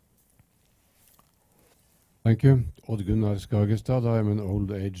 Thank you. Odd Gunnar Skagestad. I am an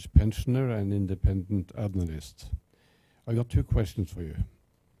old age pensioner and independent analyst. I got two questions for you.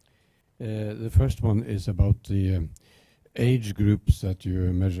 The first one is about the age groups that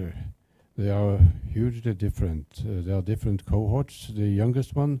you measure. They are hugely different. There are different cohorts. The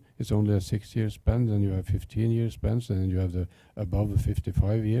youngest one is only a 6-year span, then you have 15-year spans, and then you have the above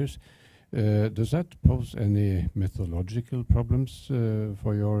 55 years. Does that pose any methodological problems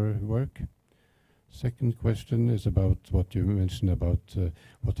for your work? Second question is about what you mentioned about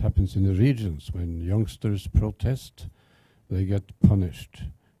what happens in the regions when youngsters protest, they get punished.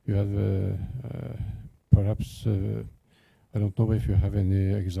 You have perhaps, I don't know if you have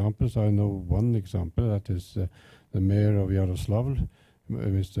any examples. I know one example, that is the mayor of Yaroslavl,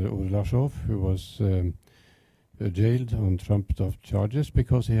 Mr. Urlashov, who was jailed on trumped-up charges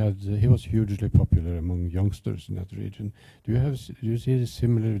because he was hugely popular among youngsters in that region. Do you see a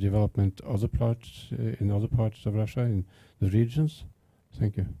similar development other parts in other parts of Russia in the regions?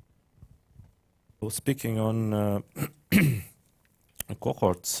 Thank you. Well, speaking on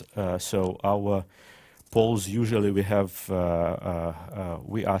cohorts, so our polls usually we have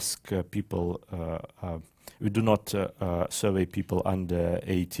we ask people. We do not survey people under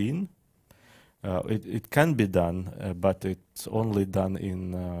 18. It can be done, but it's only done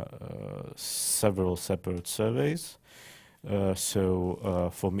in several separate surveys.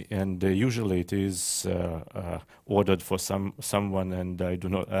 For me, and usually it is ordered for someone, and I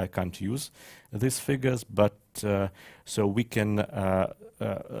can't use these figures. But so we can.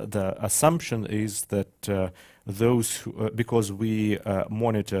 The assumption is that those who, because we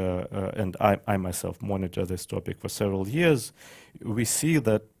monitor, and I myself monitor this topic for several years, we see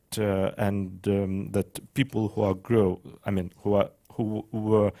that. That people who are who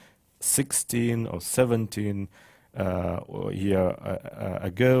were 16 or 17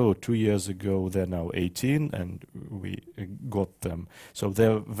 ago, or 2 years ago, they're now 18, and we got them. So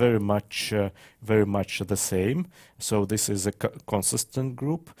they're very much the same. So this is a consistent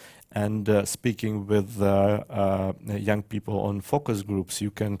group. And speaking with young people on focus groups,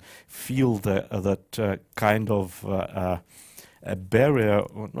 you can feel that kind of a barrier,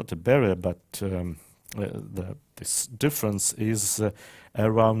 or not a barrier, but this difference is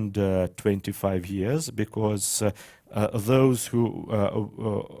around 25 years, because those who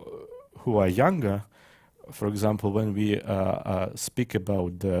are younger, for example, when we speak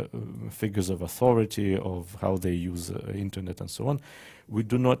about the figures of authority, of how they use internet and so on, we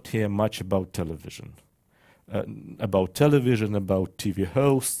do not hear much about television. About TV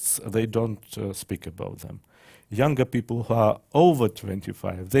hosts, they don't speak about them. Younger people who are over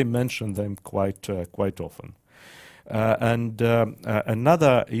 25, they mention them quite often. And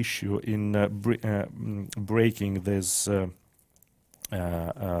another issue in breaking this in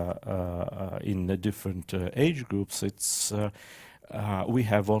the different age groups, it's we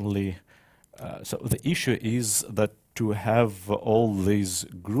have only. So the issue is that to have all these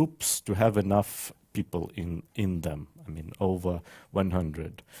groups, to have enough people in them, I mean over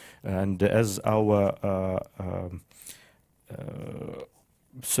 100, and as our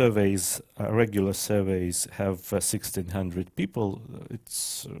surveys, regular surveys, have 1,600 people,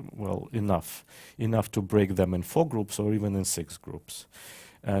 it's well enough to break them in 4 groups or even in 6 groups,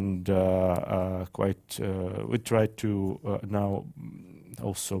 and we try to now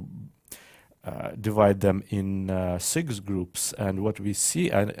also divide them in 6 groups. And what we see,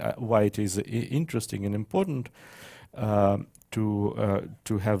 and why it is interesting and important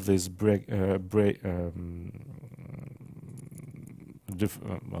to have this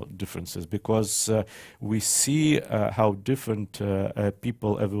differences, because we see how different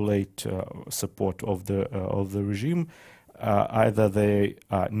people evaluate support of the regime. Either they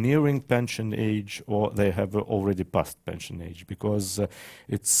are nearing pension age or they have already passed pension age, because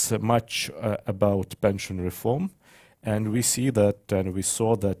it's much about pension reform. And we see that, and we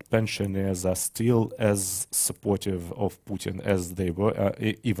saw that pensioners are still as supportive of Putin as they were,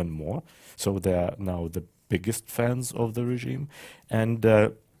 even more. So they are now the biggest fans of the regime. And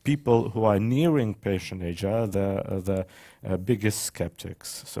people who are nearing pension age are the biggest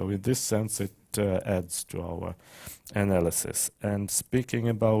skeptics. So in this sense, it adds to our analysis. And speaking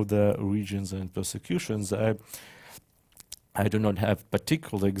about the regions and persecutions, I do not have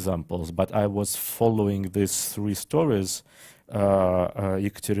particular examples, but I was following these 3 stories,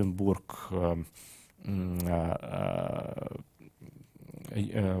 Yekaterinburg,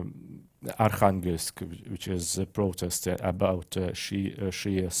 Arkhangelsk, which is a protest about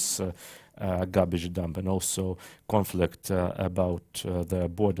Shias garbage dump, and also conflict about the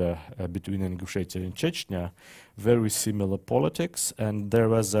border between Ingushetia and Chechnya. Very similar politics, and there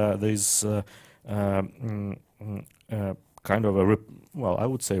was this kind of I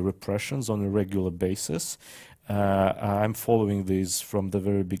would say repressions on a regular basis. I'm following these from the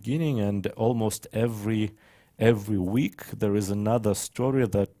very beginning, and almost every every week there is another story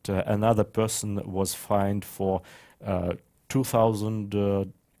that another person was fined for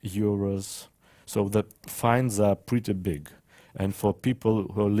 2,000 euros. So the fines are pretty big. And for people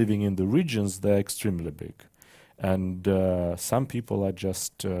who are living in the regions, they're extremely big. And some people are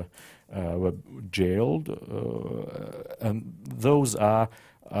just were jailed, and those are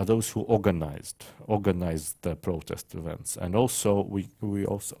those who organized the protest events. And also, we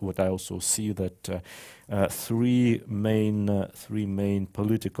also what I also see that three main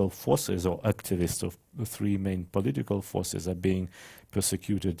political forces, or activists of the three main political forces, are being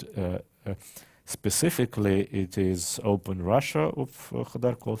persecuted. Specifically, it is Open Russia of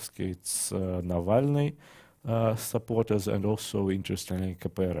Khodorkovsky, it's Navalny supporters, and also, interestingly,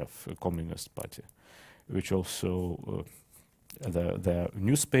 KPRF, Communist Party, which also the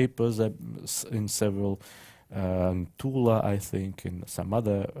newspapers in several, Tula, I think, in some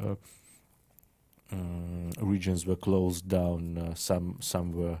other regions were closed down.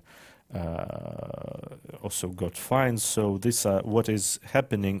 Some were also got fines. So this what is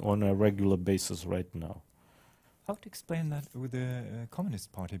happening on a regular basis right now. How to explain that with the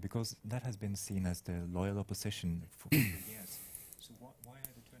Communist Party, because that has been seen as the loyal opposition for years. So why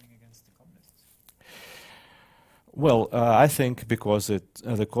are they turning against the communists? Well, I think because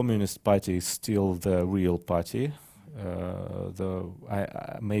the Communist Party is still the real party,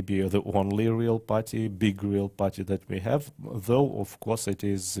 maybe the only real party, big real party that we have, though of course it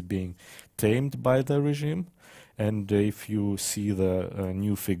is being tamed by the regime. And if you see the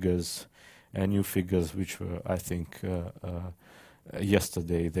new figures which were, I think,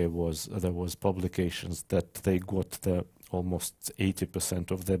 yesterday there was publications that they got almost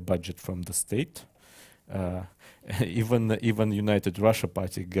 80% of their budget from the state. Even United Russia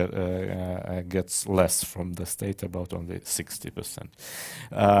Party gets less from the state, about only 60%.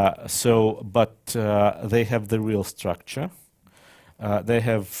 But they have the real structure. They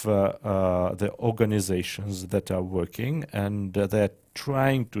have the organizations that are working, and they're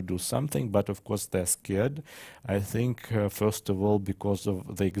trying to do something, but of course they're scared. I think, first of all, because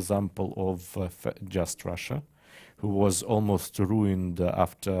of the example of Just Russia, who was almost ruined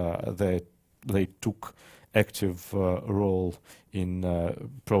after they took active role in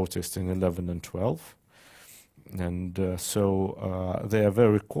protest in 11 and 12. And so they are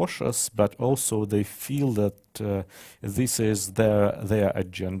very cautious, but also they feel that this is their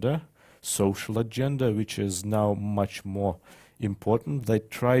agenda, social agenda, which is now much more important. They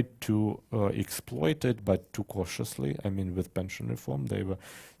tried to exploit it, but too cautiously. I mean, with pension reform, they were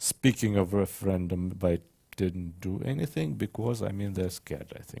speaking of referendum, but didn't do anything because, I mean, they're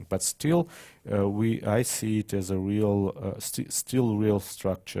scared, I think. But still, I see it as a real, still real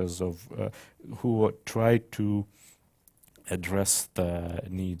structures of who try to address the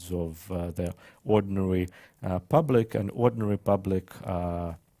needs of the ordinary public, and ordinary public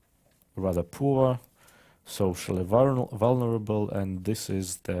are rather poor, socially vulnerable, and this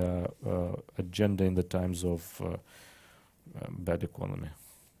is the agenda in the times of bad economy.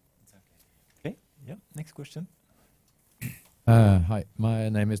 Okay, yeah, next question. Hi, my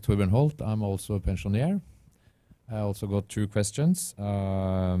name is Torbjørn Holt. I'm also a pensioner. I also got two questions.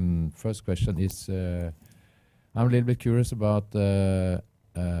 First question is, I'm a little bit curious about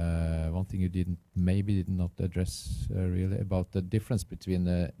one thing you maybe did not address really, about the difference between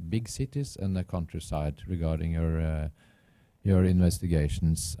the big cities and the countryside regarding your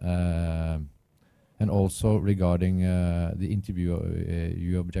investigations, and also regarding the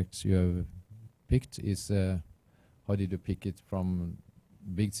interview objects you have picked. Is how did you pick it from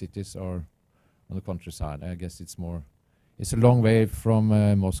big cities or on the countryside? I guess it's more. It's a long way from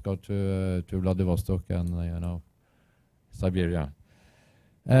Moscow to Vladivostok and Siberia.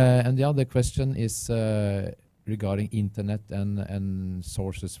 And the other question is regarding internet and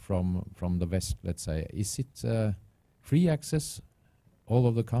sources from the West. Let's say, is it free access all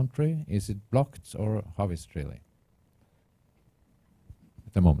over the country? Is it blocked, or how is it really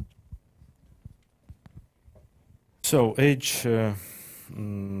at the moment? So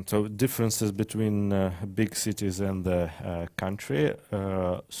so differences between big cities and the country.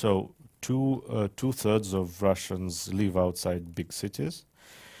 So two-thirds of Russians live outside big cities,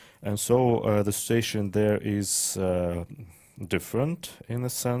 and so the situation there is different in a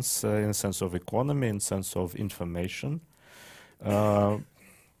sense of economy, in sense of information.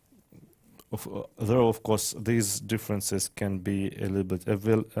 Though of course these differences can be a little bit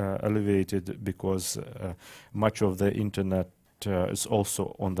alleviated because much of the internet is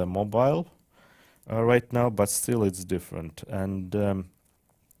also on the mobile right now, but still it's different. And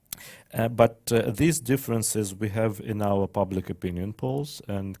but these differences we have in our public opinion polls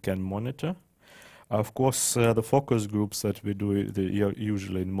and can monitor. Of course, the focus groups that we do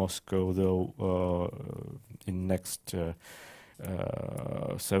usually in Moscow, though in next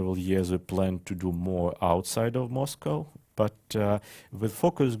several years we plan to do more outside of Moscow. But with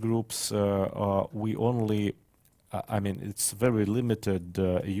focus groups, we only, I mean, it's very limited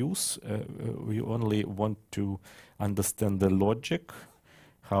use. We only want to understand the logic,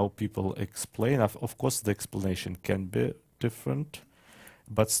 how people explain. Of course, the explanation can be different,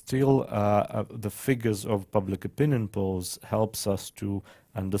 but still the figures of public opinion polls helps us to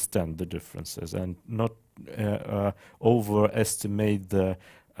understand the differences and not overestimate the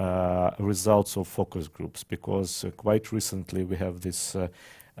results of focus groups, because quite recently we have this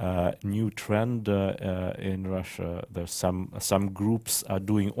new trend in Russia. There's some groups are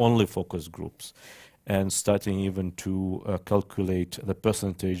doing only focus groups and starting even to calculate the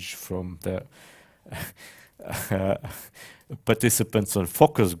percentage from the participants on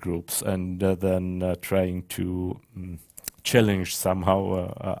focus groups, and then trying to challenge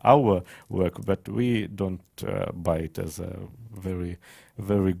somehow our work. But we don't buy it as a very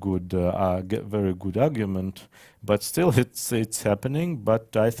good argument. But still, it's happening.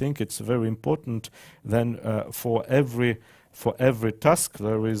 But I think it's very important. Then for every task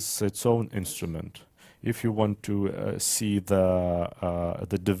there is its own instrument. If you want to see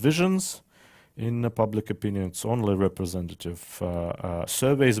the divisions in public opinion, it's only representative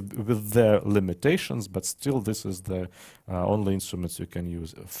surveys with their limitations, but still this is the only instruments you can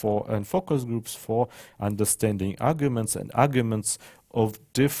use and focus groups for understanding arguments and arguments of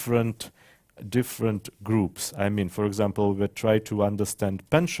different groups. I mean, for example, we try to understand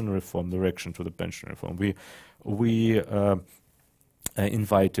pension reform, the reaction to the pension reform. We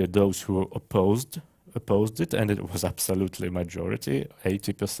invited those who opposed it, and it was absolutely majority,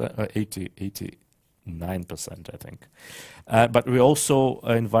 80%, 89%, I think. But we also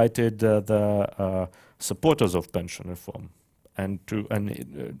invited the supporters of pension reform, and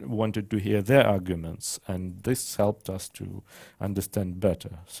wanted to hear their arguments, and this helped us to understand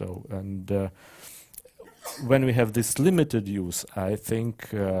better. So, and when we have this limited use, I think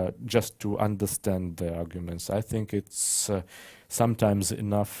just to understand the arguments, I think it's sometimes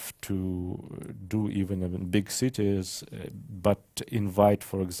enough to do even in big cities, but invite,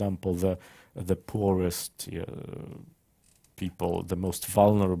 for example, the poorest people, the most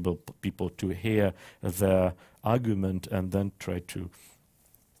vulnerable people, to hear the argument and then try to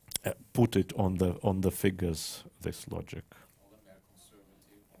put it on the figures, this logic.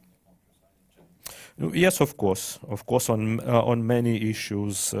 Yes, of course, on many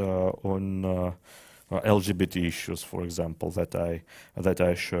issues, on LGBT issues, for example, that I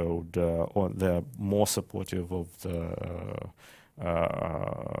showed, they're more supportive of the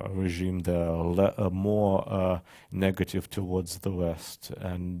regime. They're more negative towards the West,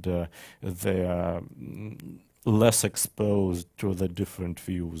 and they are less exposed to the different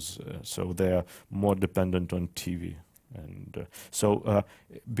views. So they are more dependent on TV, and so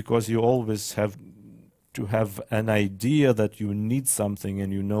because you always have to have an idea that you need something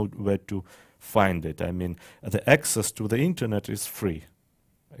and you know where to find it. I mean, the access to the internet is free.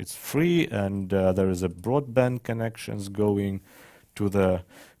 It's free, and there is a broadband connections going to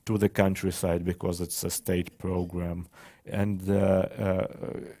the countryside because it's a state program. And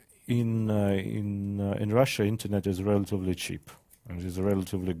in Russia, internet is relatively cheap and is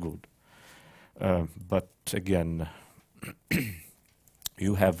relatively good. But again,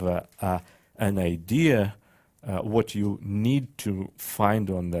 you have an idea what you need to find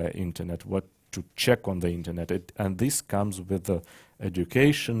on the internet, what to check on the internet, and this comes with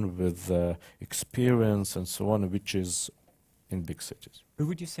education, with experience, and so on, which is in big cities. But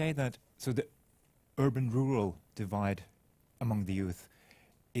would you say that the urban-rural divide among the youth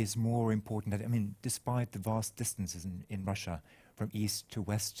is more important? I mean, despite the vast distances in Russia from east to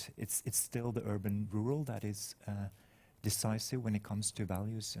west, it's still the urban-rural that is decisive when it comes to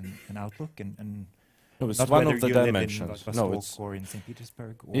values and outlook, and no, it's one of the dimensions. No, it's or in St.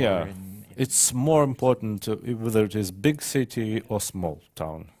 Petersburg. Or yeah, in it's more important whether it is big city or small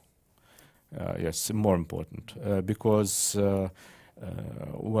town. Yes, more important because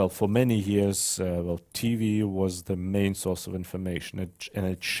well, for many years, TV was the main source of information, and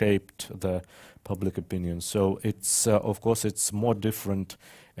it shaped the public opinion. So it's of course it's more different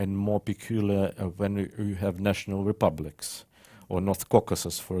and more peculiar when you have national republics, or North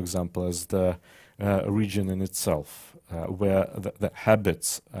Caucasus, for example, as the region in itself, where the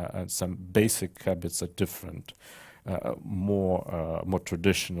habits and some basic habits are different, more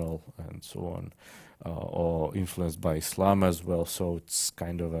traditional and so on, or influenced by Islam as well. So it's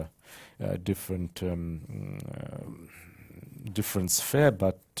kind of a different different sphere,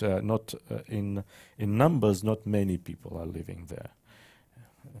 but not in numbers. Not many people are living there.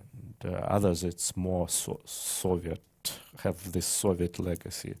 And others, it's more Soviet, have this Soviet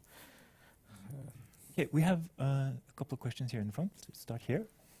legacy. Okay, we have a couple of questions here in the front. Let's start here.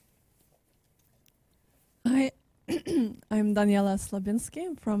 Hi, I'm Daniela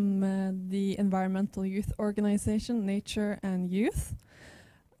Slabinsky from the environmental youth organization Nature and Youth.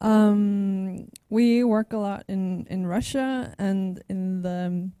 We work a lot in Russia, and in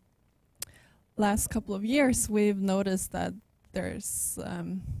the last couple of years we've noticed that there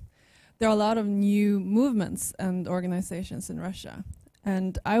are a lot of new movements and organizations in Russia.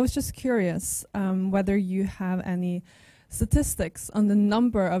 And I was just curious whether you have any statistics on the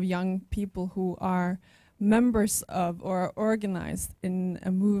number of young people who are members of or organized in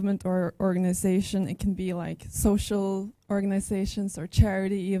a movement or organization. It can be like social organizations or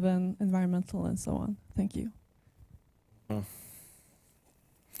charity, even environmental and so on. Thank you.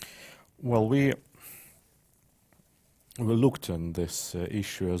 Well, we looked on this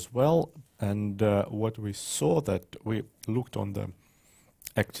issue as well, and what we saw, that we looked on the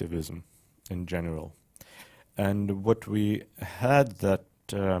activism in general, and what we had that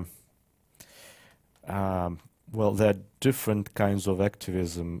well, there are different kinds of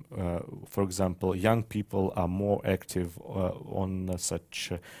activism. For example, young people are more active on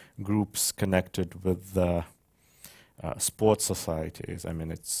such groups connected with sports societies. I mean,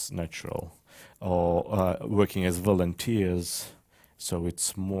 it's natural. Or working as volunteers, so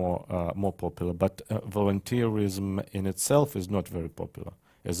it's more popular. But volunteerism in itself is not very popular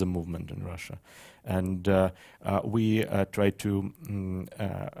as a movement in Russia. And we try to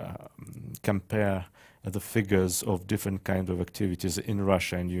compare the figures of different kinds of activities in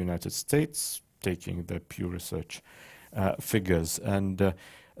Russia and the United States, taking the pure research figures. And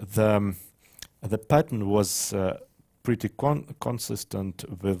the pattern was pretty consistent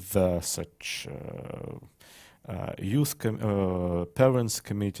with such youth parents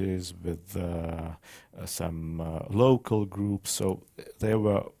committees, with some local groups. So they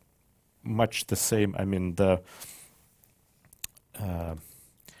were much the same. I mean,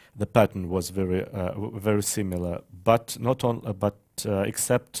 the pattern was very similar, but not on,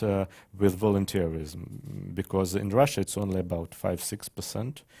 except with volunteerism, because in Russia it's only about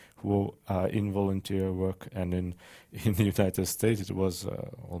 5-6% who are in volunteer work, and in the United States it was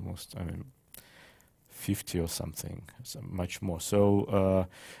almost, I mean, 50 or something, so much more. So,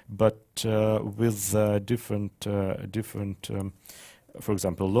 but with different, for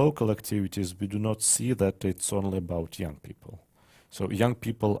example, local activities, we do not see that it's only about young people. So young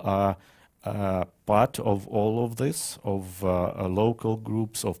people are part of all of this, of local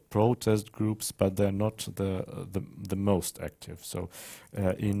groups, of protest groups, but they're not the most active. So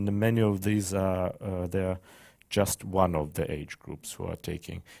in many of these, they're just one of the age groups who are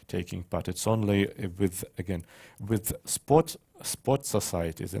taking part. It's only with sports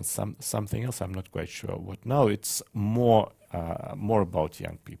societies and something else. I'm not quite sure what now. It's more about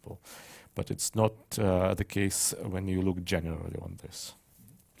young people. But it's not the case when you look generally on this.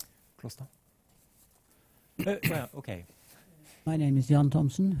 Kloster? Well, okay. My name is Jan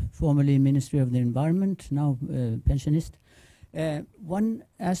Thomsen, formerly Ministry of the Environment, now pensionist. One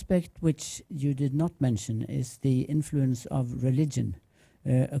aspect which you did not mention is the influence of religion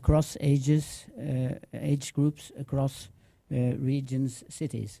across ages, age groups, across regions,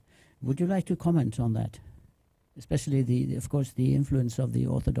 cities. Would you like to comment on that? Especially, of course, the influence of the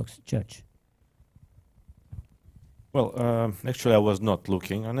Orthodox Church. Well, actually, I was not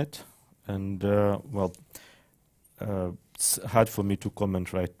looking on it, and well, it's hard for me to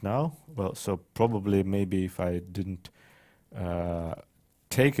comment right now. Well, so probably maybe if I didn't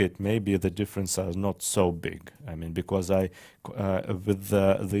take it, maybe the difference are not so big. I mean, because with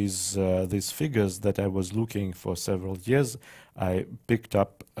these figures that I was looking for several years, I picked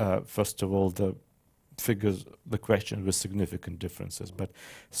up first of all the figures, the question with significant differences, but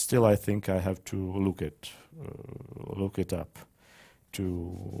still I think I have to look it up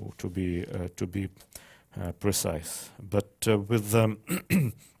to be precise. But with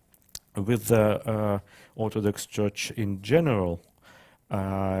the Orthodox Church in general,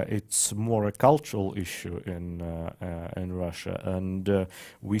 it's more a cultural issue in Russia, and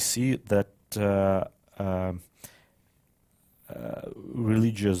we see that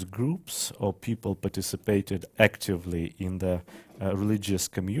religious groups or people participated actively in the religious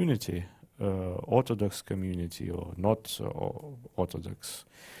community, Orthodox community or not Orthodox.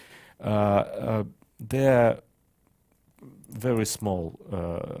 They're very small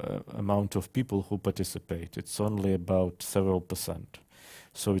amount of people who participate. It's only about several percent.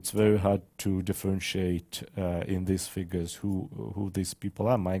 So it's very hard to differentiate in these figures who these people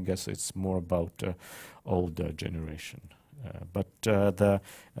are. My guess it's more about older generation. But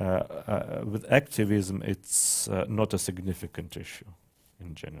with activism, it's not a significant issue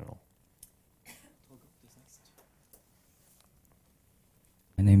in general.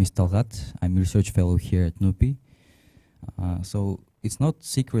 My name is Talgat. I'm a research fellow here at NUPI. So it's not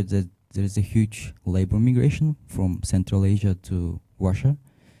secret that there is a huge labor migration from Central Asia to Russia.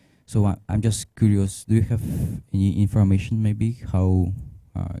 So I'm just curious, do you have any information maybe how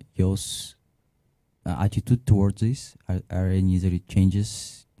YO's attitude towards this? Are any other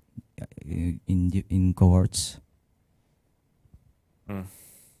changes in cohorts?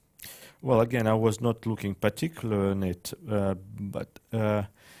 Well, again, I was not looking particular on it, but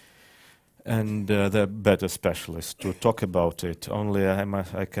they're better specialists to talk about it. Only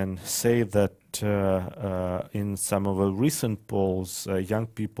I can say that in some of the recent polls, young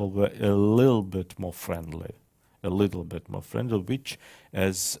people were a little bit more friendly, which,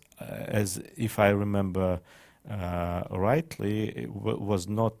 as if I remember rightly, it was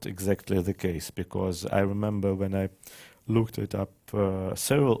not exactly the case, because I remember when I looked it up a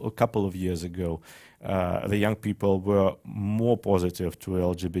couple of years ago, the young people were more positive to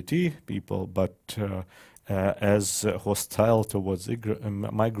LGBT people, but as hostile towards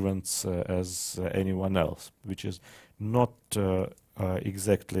migrants as anyone else, which is not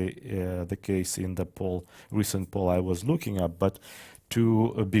exactly the case in the recent poll I was looking at. But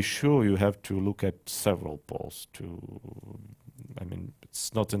to be sure, you have to look at several polls.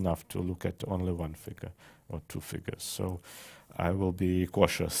 It's not enough to look at only one figure or two figures. So I will be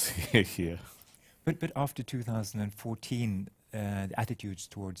cautious here. But after 2014, the attitudes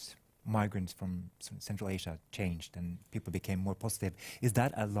towards migrants from Central Asia changed and people became more positive. Is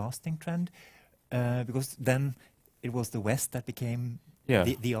that a lasting trend? Because then it was the West that became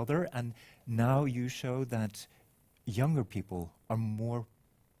the other, and now you show that younger people are more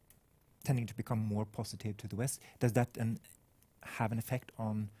tending to become more positive to the West. Does that have an effect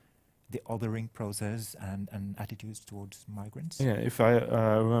on the othering process and attitudes towards migrants? Yeah, if I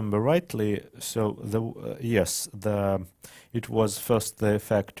remember rightly, so it was first the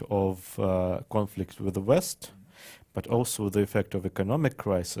effect of conflict with the West, but also the effect of economic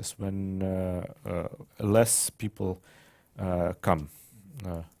crisis when less people came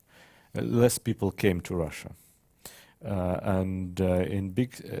to Russia. And in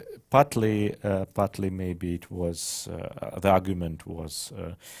partly maybe it was the argument was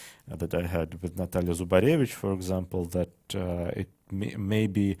that I had with Natalia Zubarevich, for example, that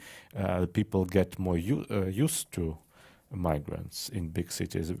maybe people get more used to migrants in big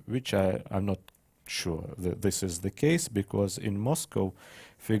cities, which I'm not sure that this is the case, because in Moscow,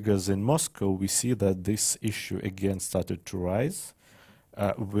 figures in Moscow, we see that this issue again started to rise.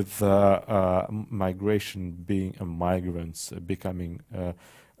 With migration being migrants becoming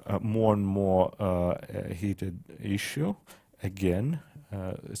more and more heated issue again.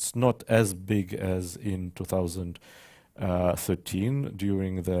 It's not as big as in 2013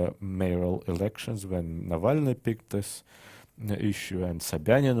 during the mayoral elections when Navalny picked this issue and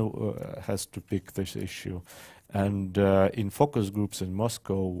Sobyanin has to pick this issue. And in focus groups in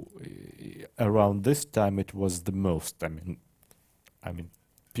Moscow, around this time it was the most. I mean,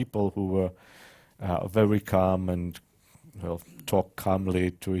 people who were very calm and talk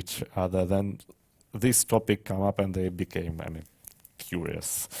calmly to each other. Then this topic come up and they became,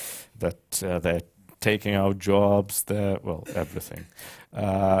 curious that they're taking out jobs, everything.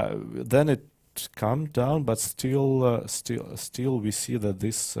 Then it calmed down, but still we see that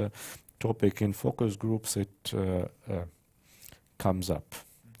this topic in focus groups comes up,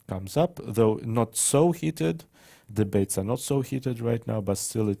 though not so heated. Debates are not so heated right now, but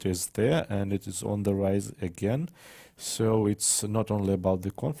still it is there and it is on the rise again. So it's not only about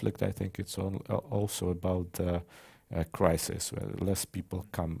the conflict, I think it's also about the crisis, where less people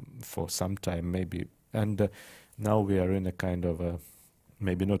come for some time maybe. And now we are in a kind of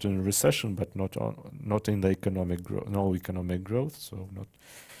maybe not in a recession, but not in the economic growth, no economic growth, so not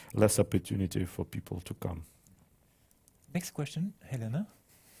less opportunity for people to come. Next question, Helena.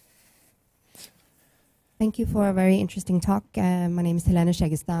 Thank you for a very interesting talk. My name is Helene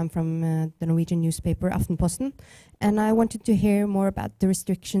Skjeggestad. I'm from the Norwegian newspaper Aftenposten, and I wanted to hear more about the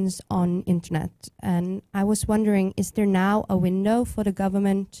restrictions on internet. And I was wondering, is there now a window for the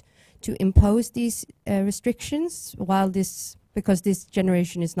government to impose these restrictions because this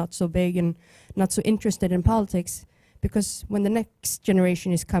generation is not so big and not so interested in politics? Because when the next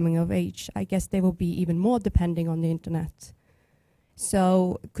generation is coming of age, I guess they will be even more depending on the internet.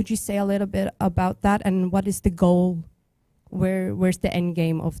 So could you say a little bit about that, and what is the goal where's the end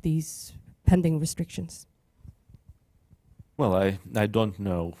game of these pending restrictions? Well, I don't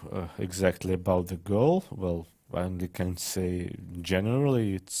know exactly about the goal. Well, I only can say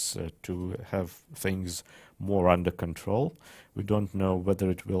generally it's to have things more under control. We don't know whether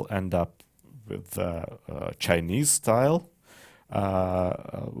it will end up with Chinese style.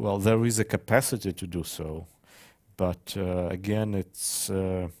 Well, there is a capacity to do so, but again, it's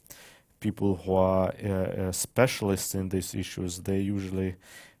people who are specialists in these issues. They usually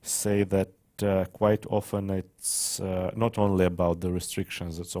say that quite often it's not only about the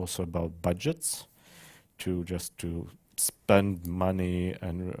restrictions, it's also about budgets, to spend money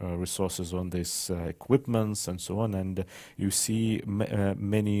and resources on these equipments and so on. And you see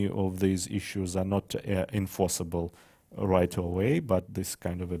many of these issues are not enforceable right away, but this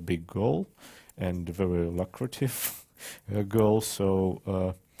kind of a big goal and very lucrative goal.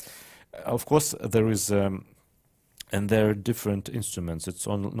 So of course there is and there are different instruments. It's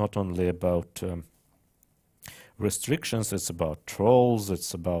not only about restrictions, it's about trolls,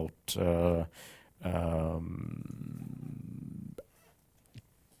 it's about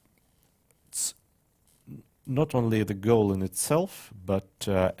it's not only the goal in itself, but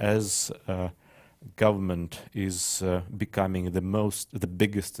as government is becoming the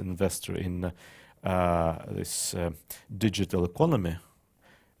biggest investor in this digital economy,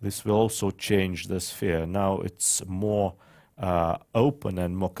 this will also change the sphere. Now it's more open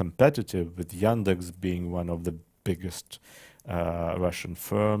and more competitive, with Yandex being one of the biggest Russian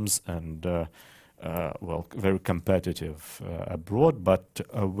firms and well, very competitive abroad, but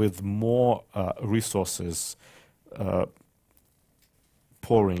with more resources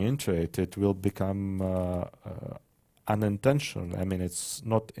pouring into it, it will become unintentional. I mean, it's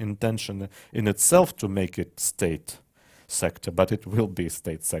not intention in itself to make it state sector, but it will be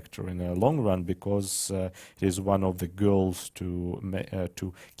state sector in the long run, because it is one of the goals to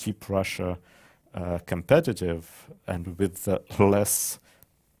keep Russia competitive and with less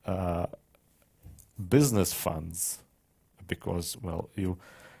business funds, because well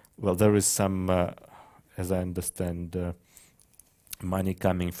there is some as I understand money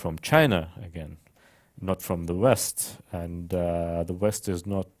coming from China again, not from the West, and the West is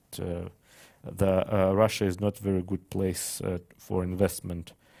not Russia is not very good place for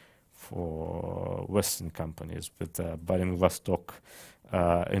investment for Western companies, with Vostok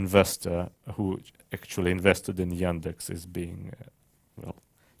investor who actually invested in Yandex is being well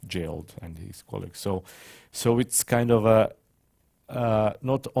jailed, and his colleagues. So it's kind of a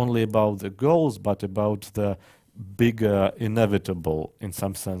not only about the goals, but about the bigger inevitable, in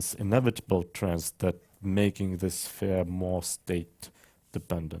some sense, inevitable trends that making this sphere more state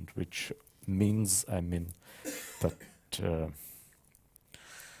dependent, which means, I mean, that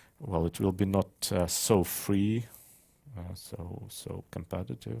well, it will be not so free, so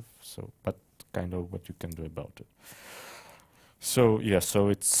competitive. So, but kind of what you can do about it. So yeah, so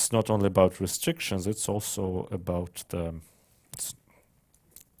it's not only about restrictions; it's also about the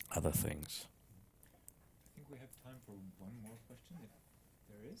other things. I think we have time for one more question, if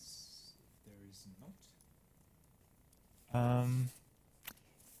there is. If there is not.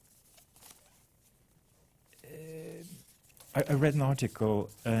 I read an article,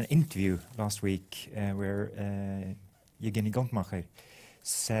 an interview last week where Yevgeny Gontmacher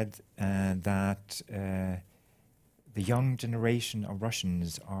said that the young generation of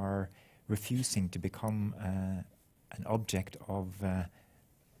Russians are refusing to become an object of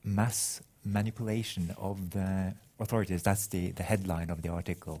mass manipulation of the authorities. That's the headline of the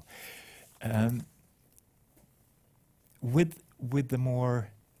article. With the more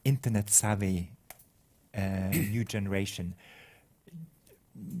internet-savvy new generation,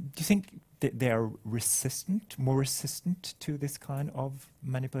 do you think that they are more resistant to this kind of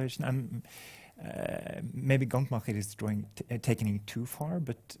manipulation? Maybe Gontmacher is taking it too far,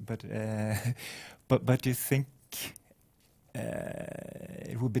 but do you think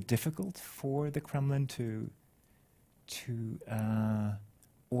it would be difficult for the Kremlin to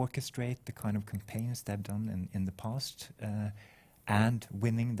orchestrate the kind of campaigns they've done in the past, and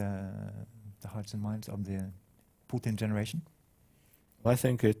winning the hearts and minds of the Putin generation? I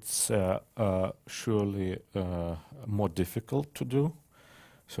think it's surely more difficult to do.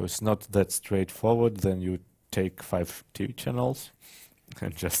 So it's not that straightforward. Then you take 5 TV channels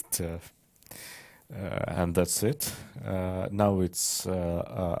and just and that's it. Now it's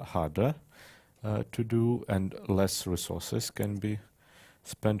harder to do, and less resources can be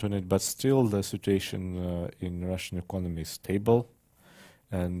spent on it. But still, the situation in Russian economy is stable,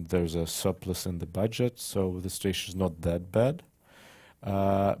 and there's a surplus in the budget, so the situation is not that bad.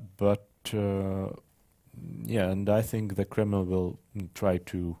 But yeah, and I think the Kremlin will try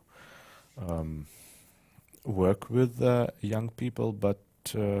to work with young people, but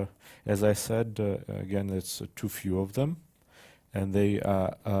as I said, again, it's too few of them, and they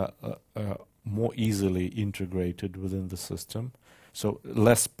are more easily integrated within the system. So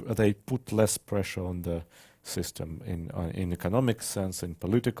they put less pressure on the system in economic sense, in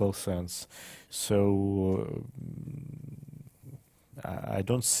political sense. So I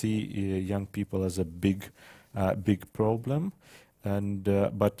don't see young people as a big problem. And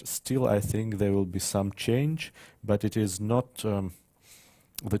but still, I think there will be some change, but it is not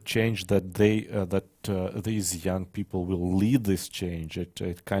the change that these young people will lead this change.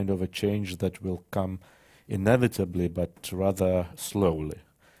 It kind of a change that will come inevitably, but rather slowly,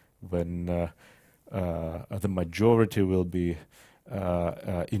 when the majority will be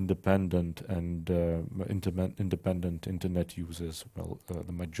independent and independent internet users. Well,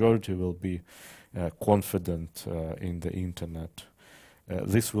 the majority will be confident in the internet.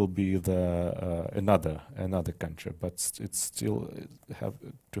 This will be the another country, but it's still have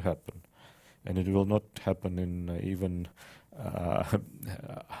to happen, and it will not happen in even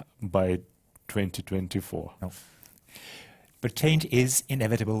by 2024. No. But change is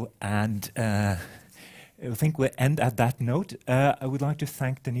inevitable, and I think we'll end at that note. I would like to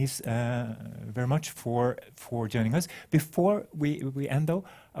thank Denise very much for joining us. Before we end, though,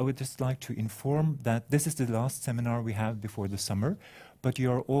 I would just like to inform that this is the last seminar we have before the summer, but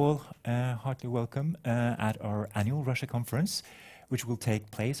you are all heartily welcome at our annual Russia conference, which will take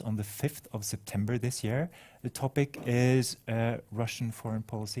place on the 5th of September this year. The topic is Russian foreign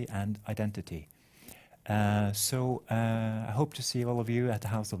policy and identity. So I hope to see all of you at the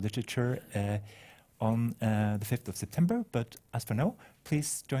House of Literature on the 5th of September. But as for now,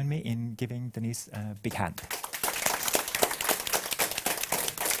 please join me in giving Denise a big hand.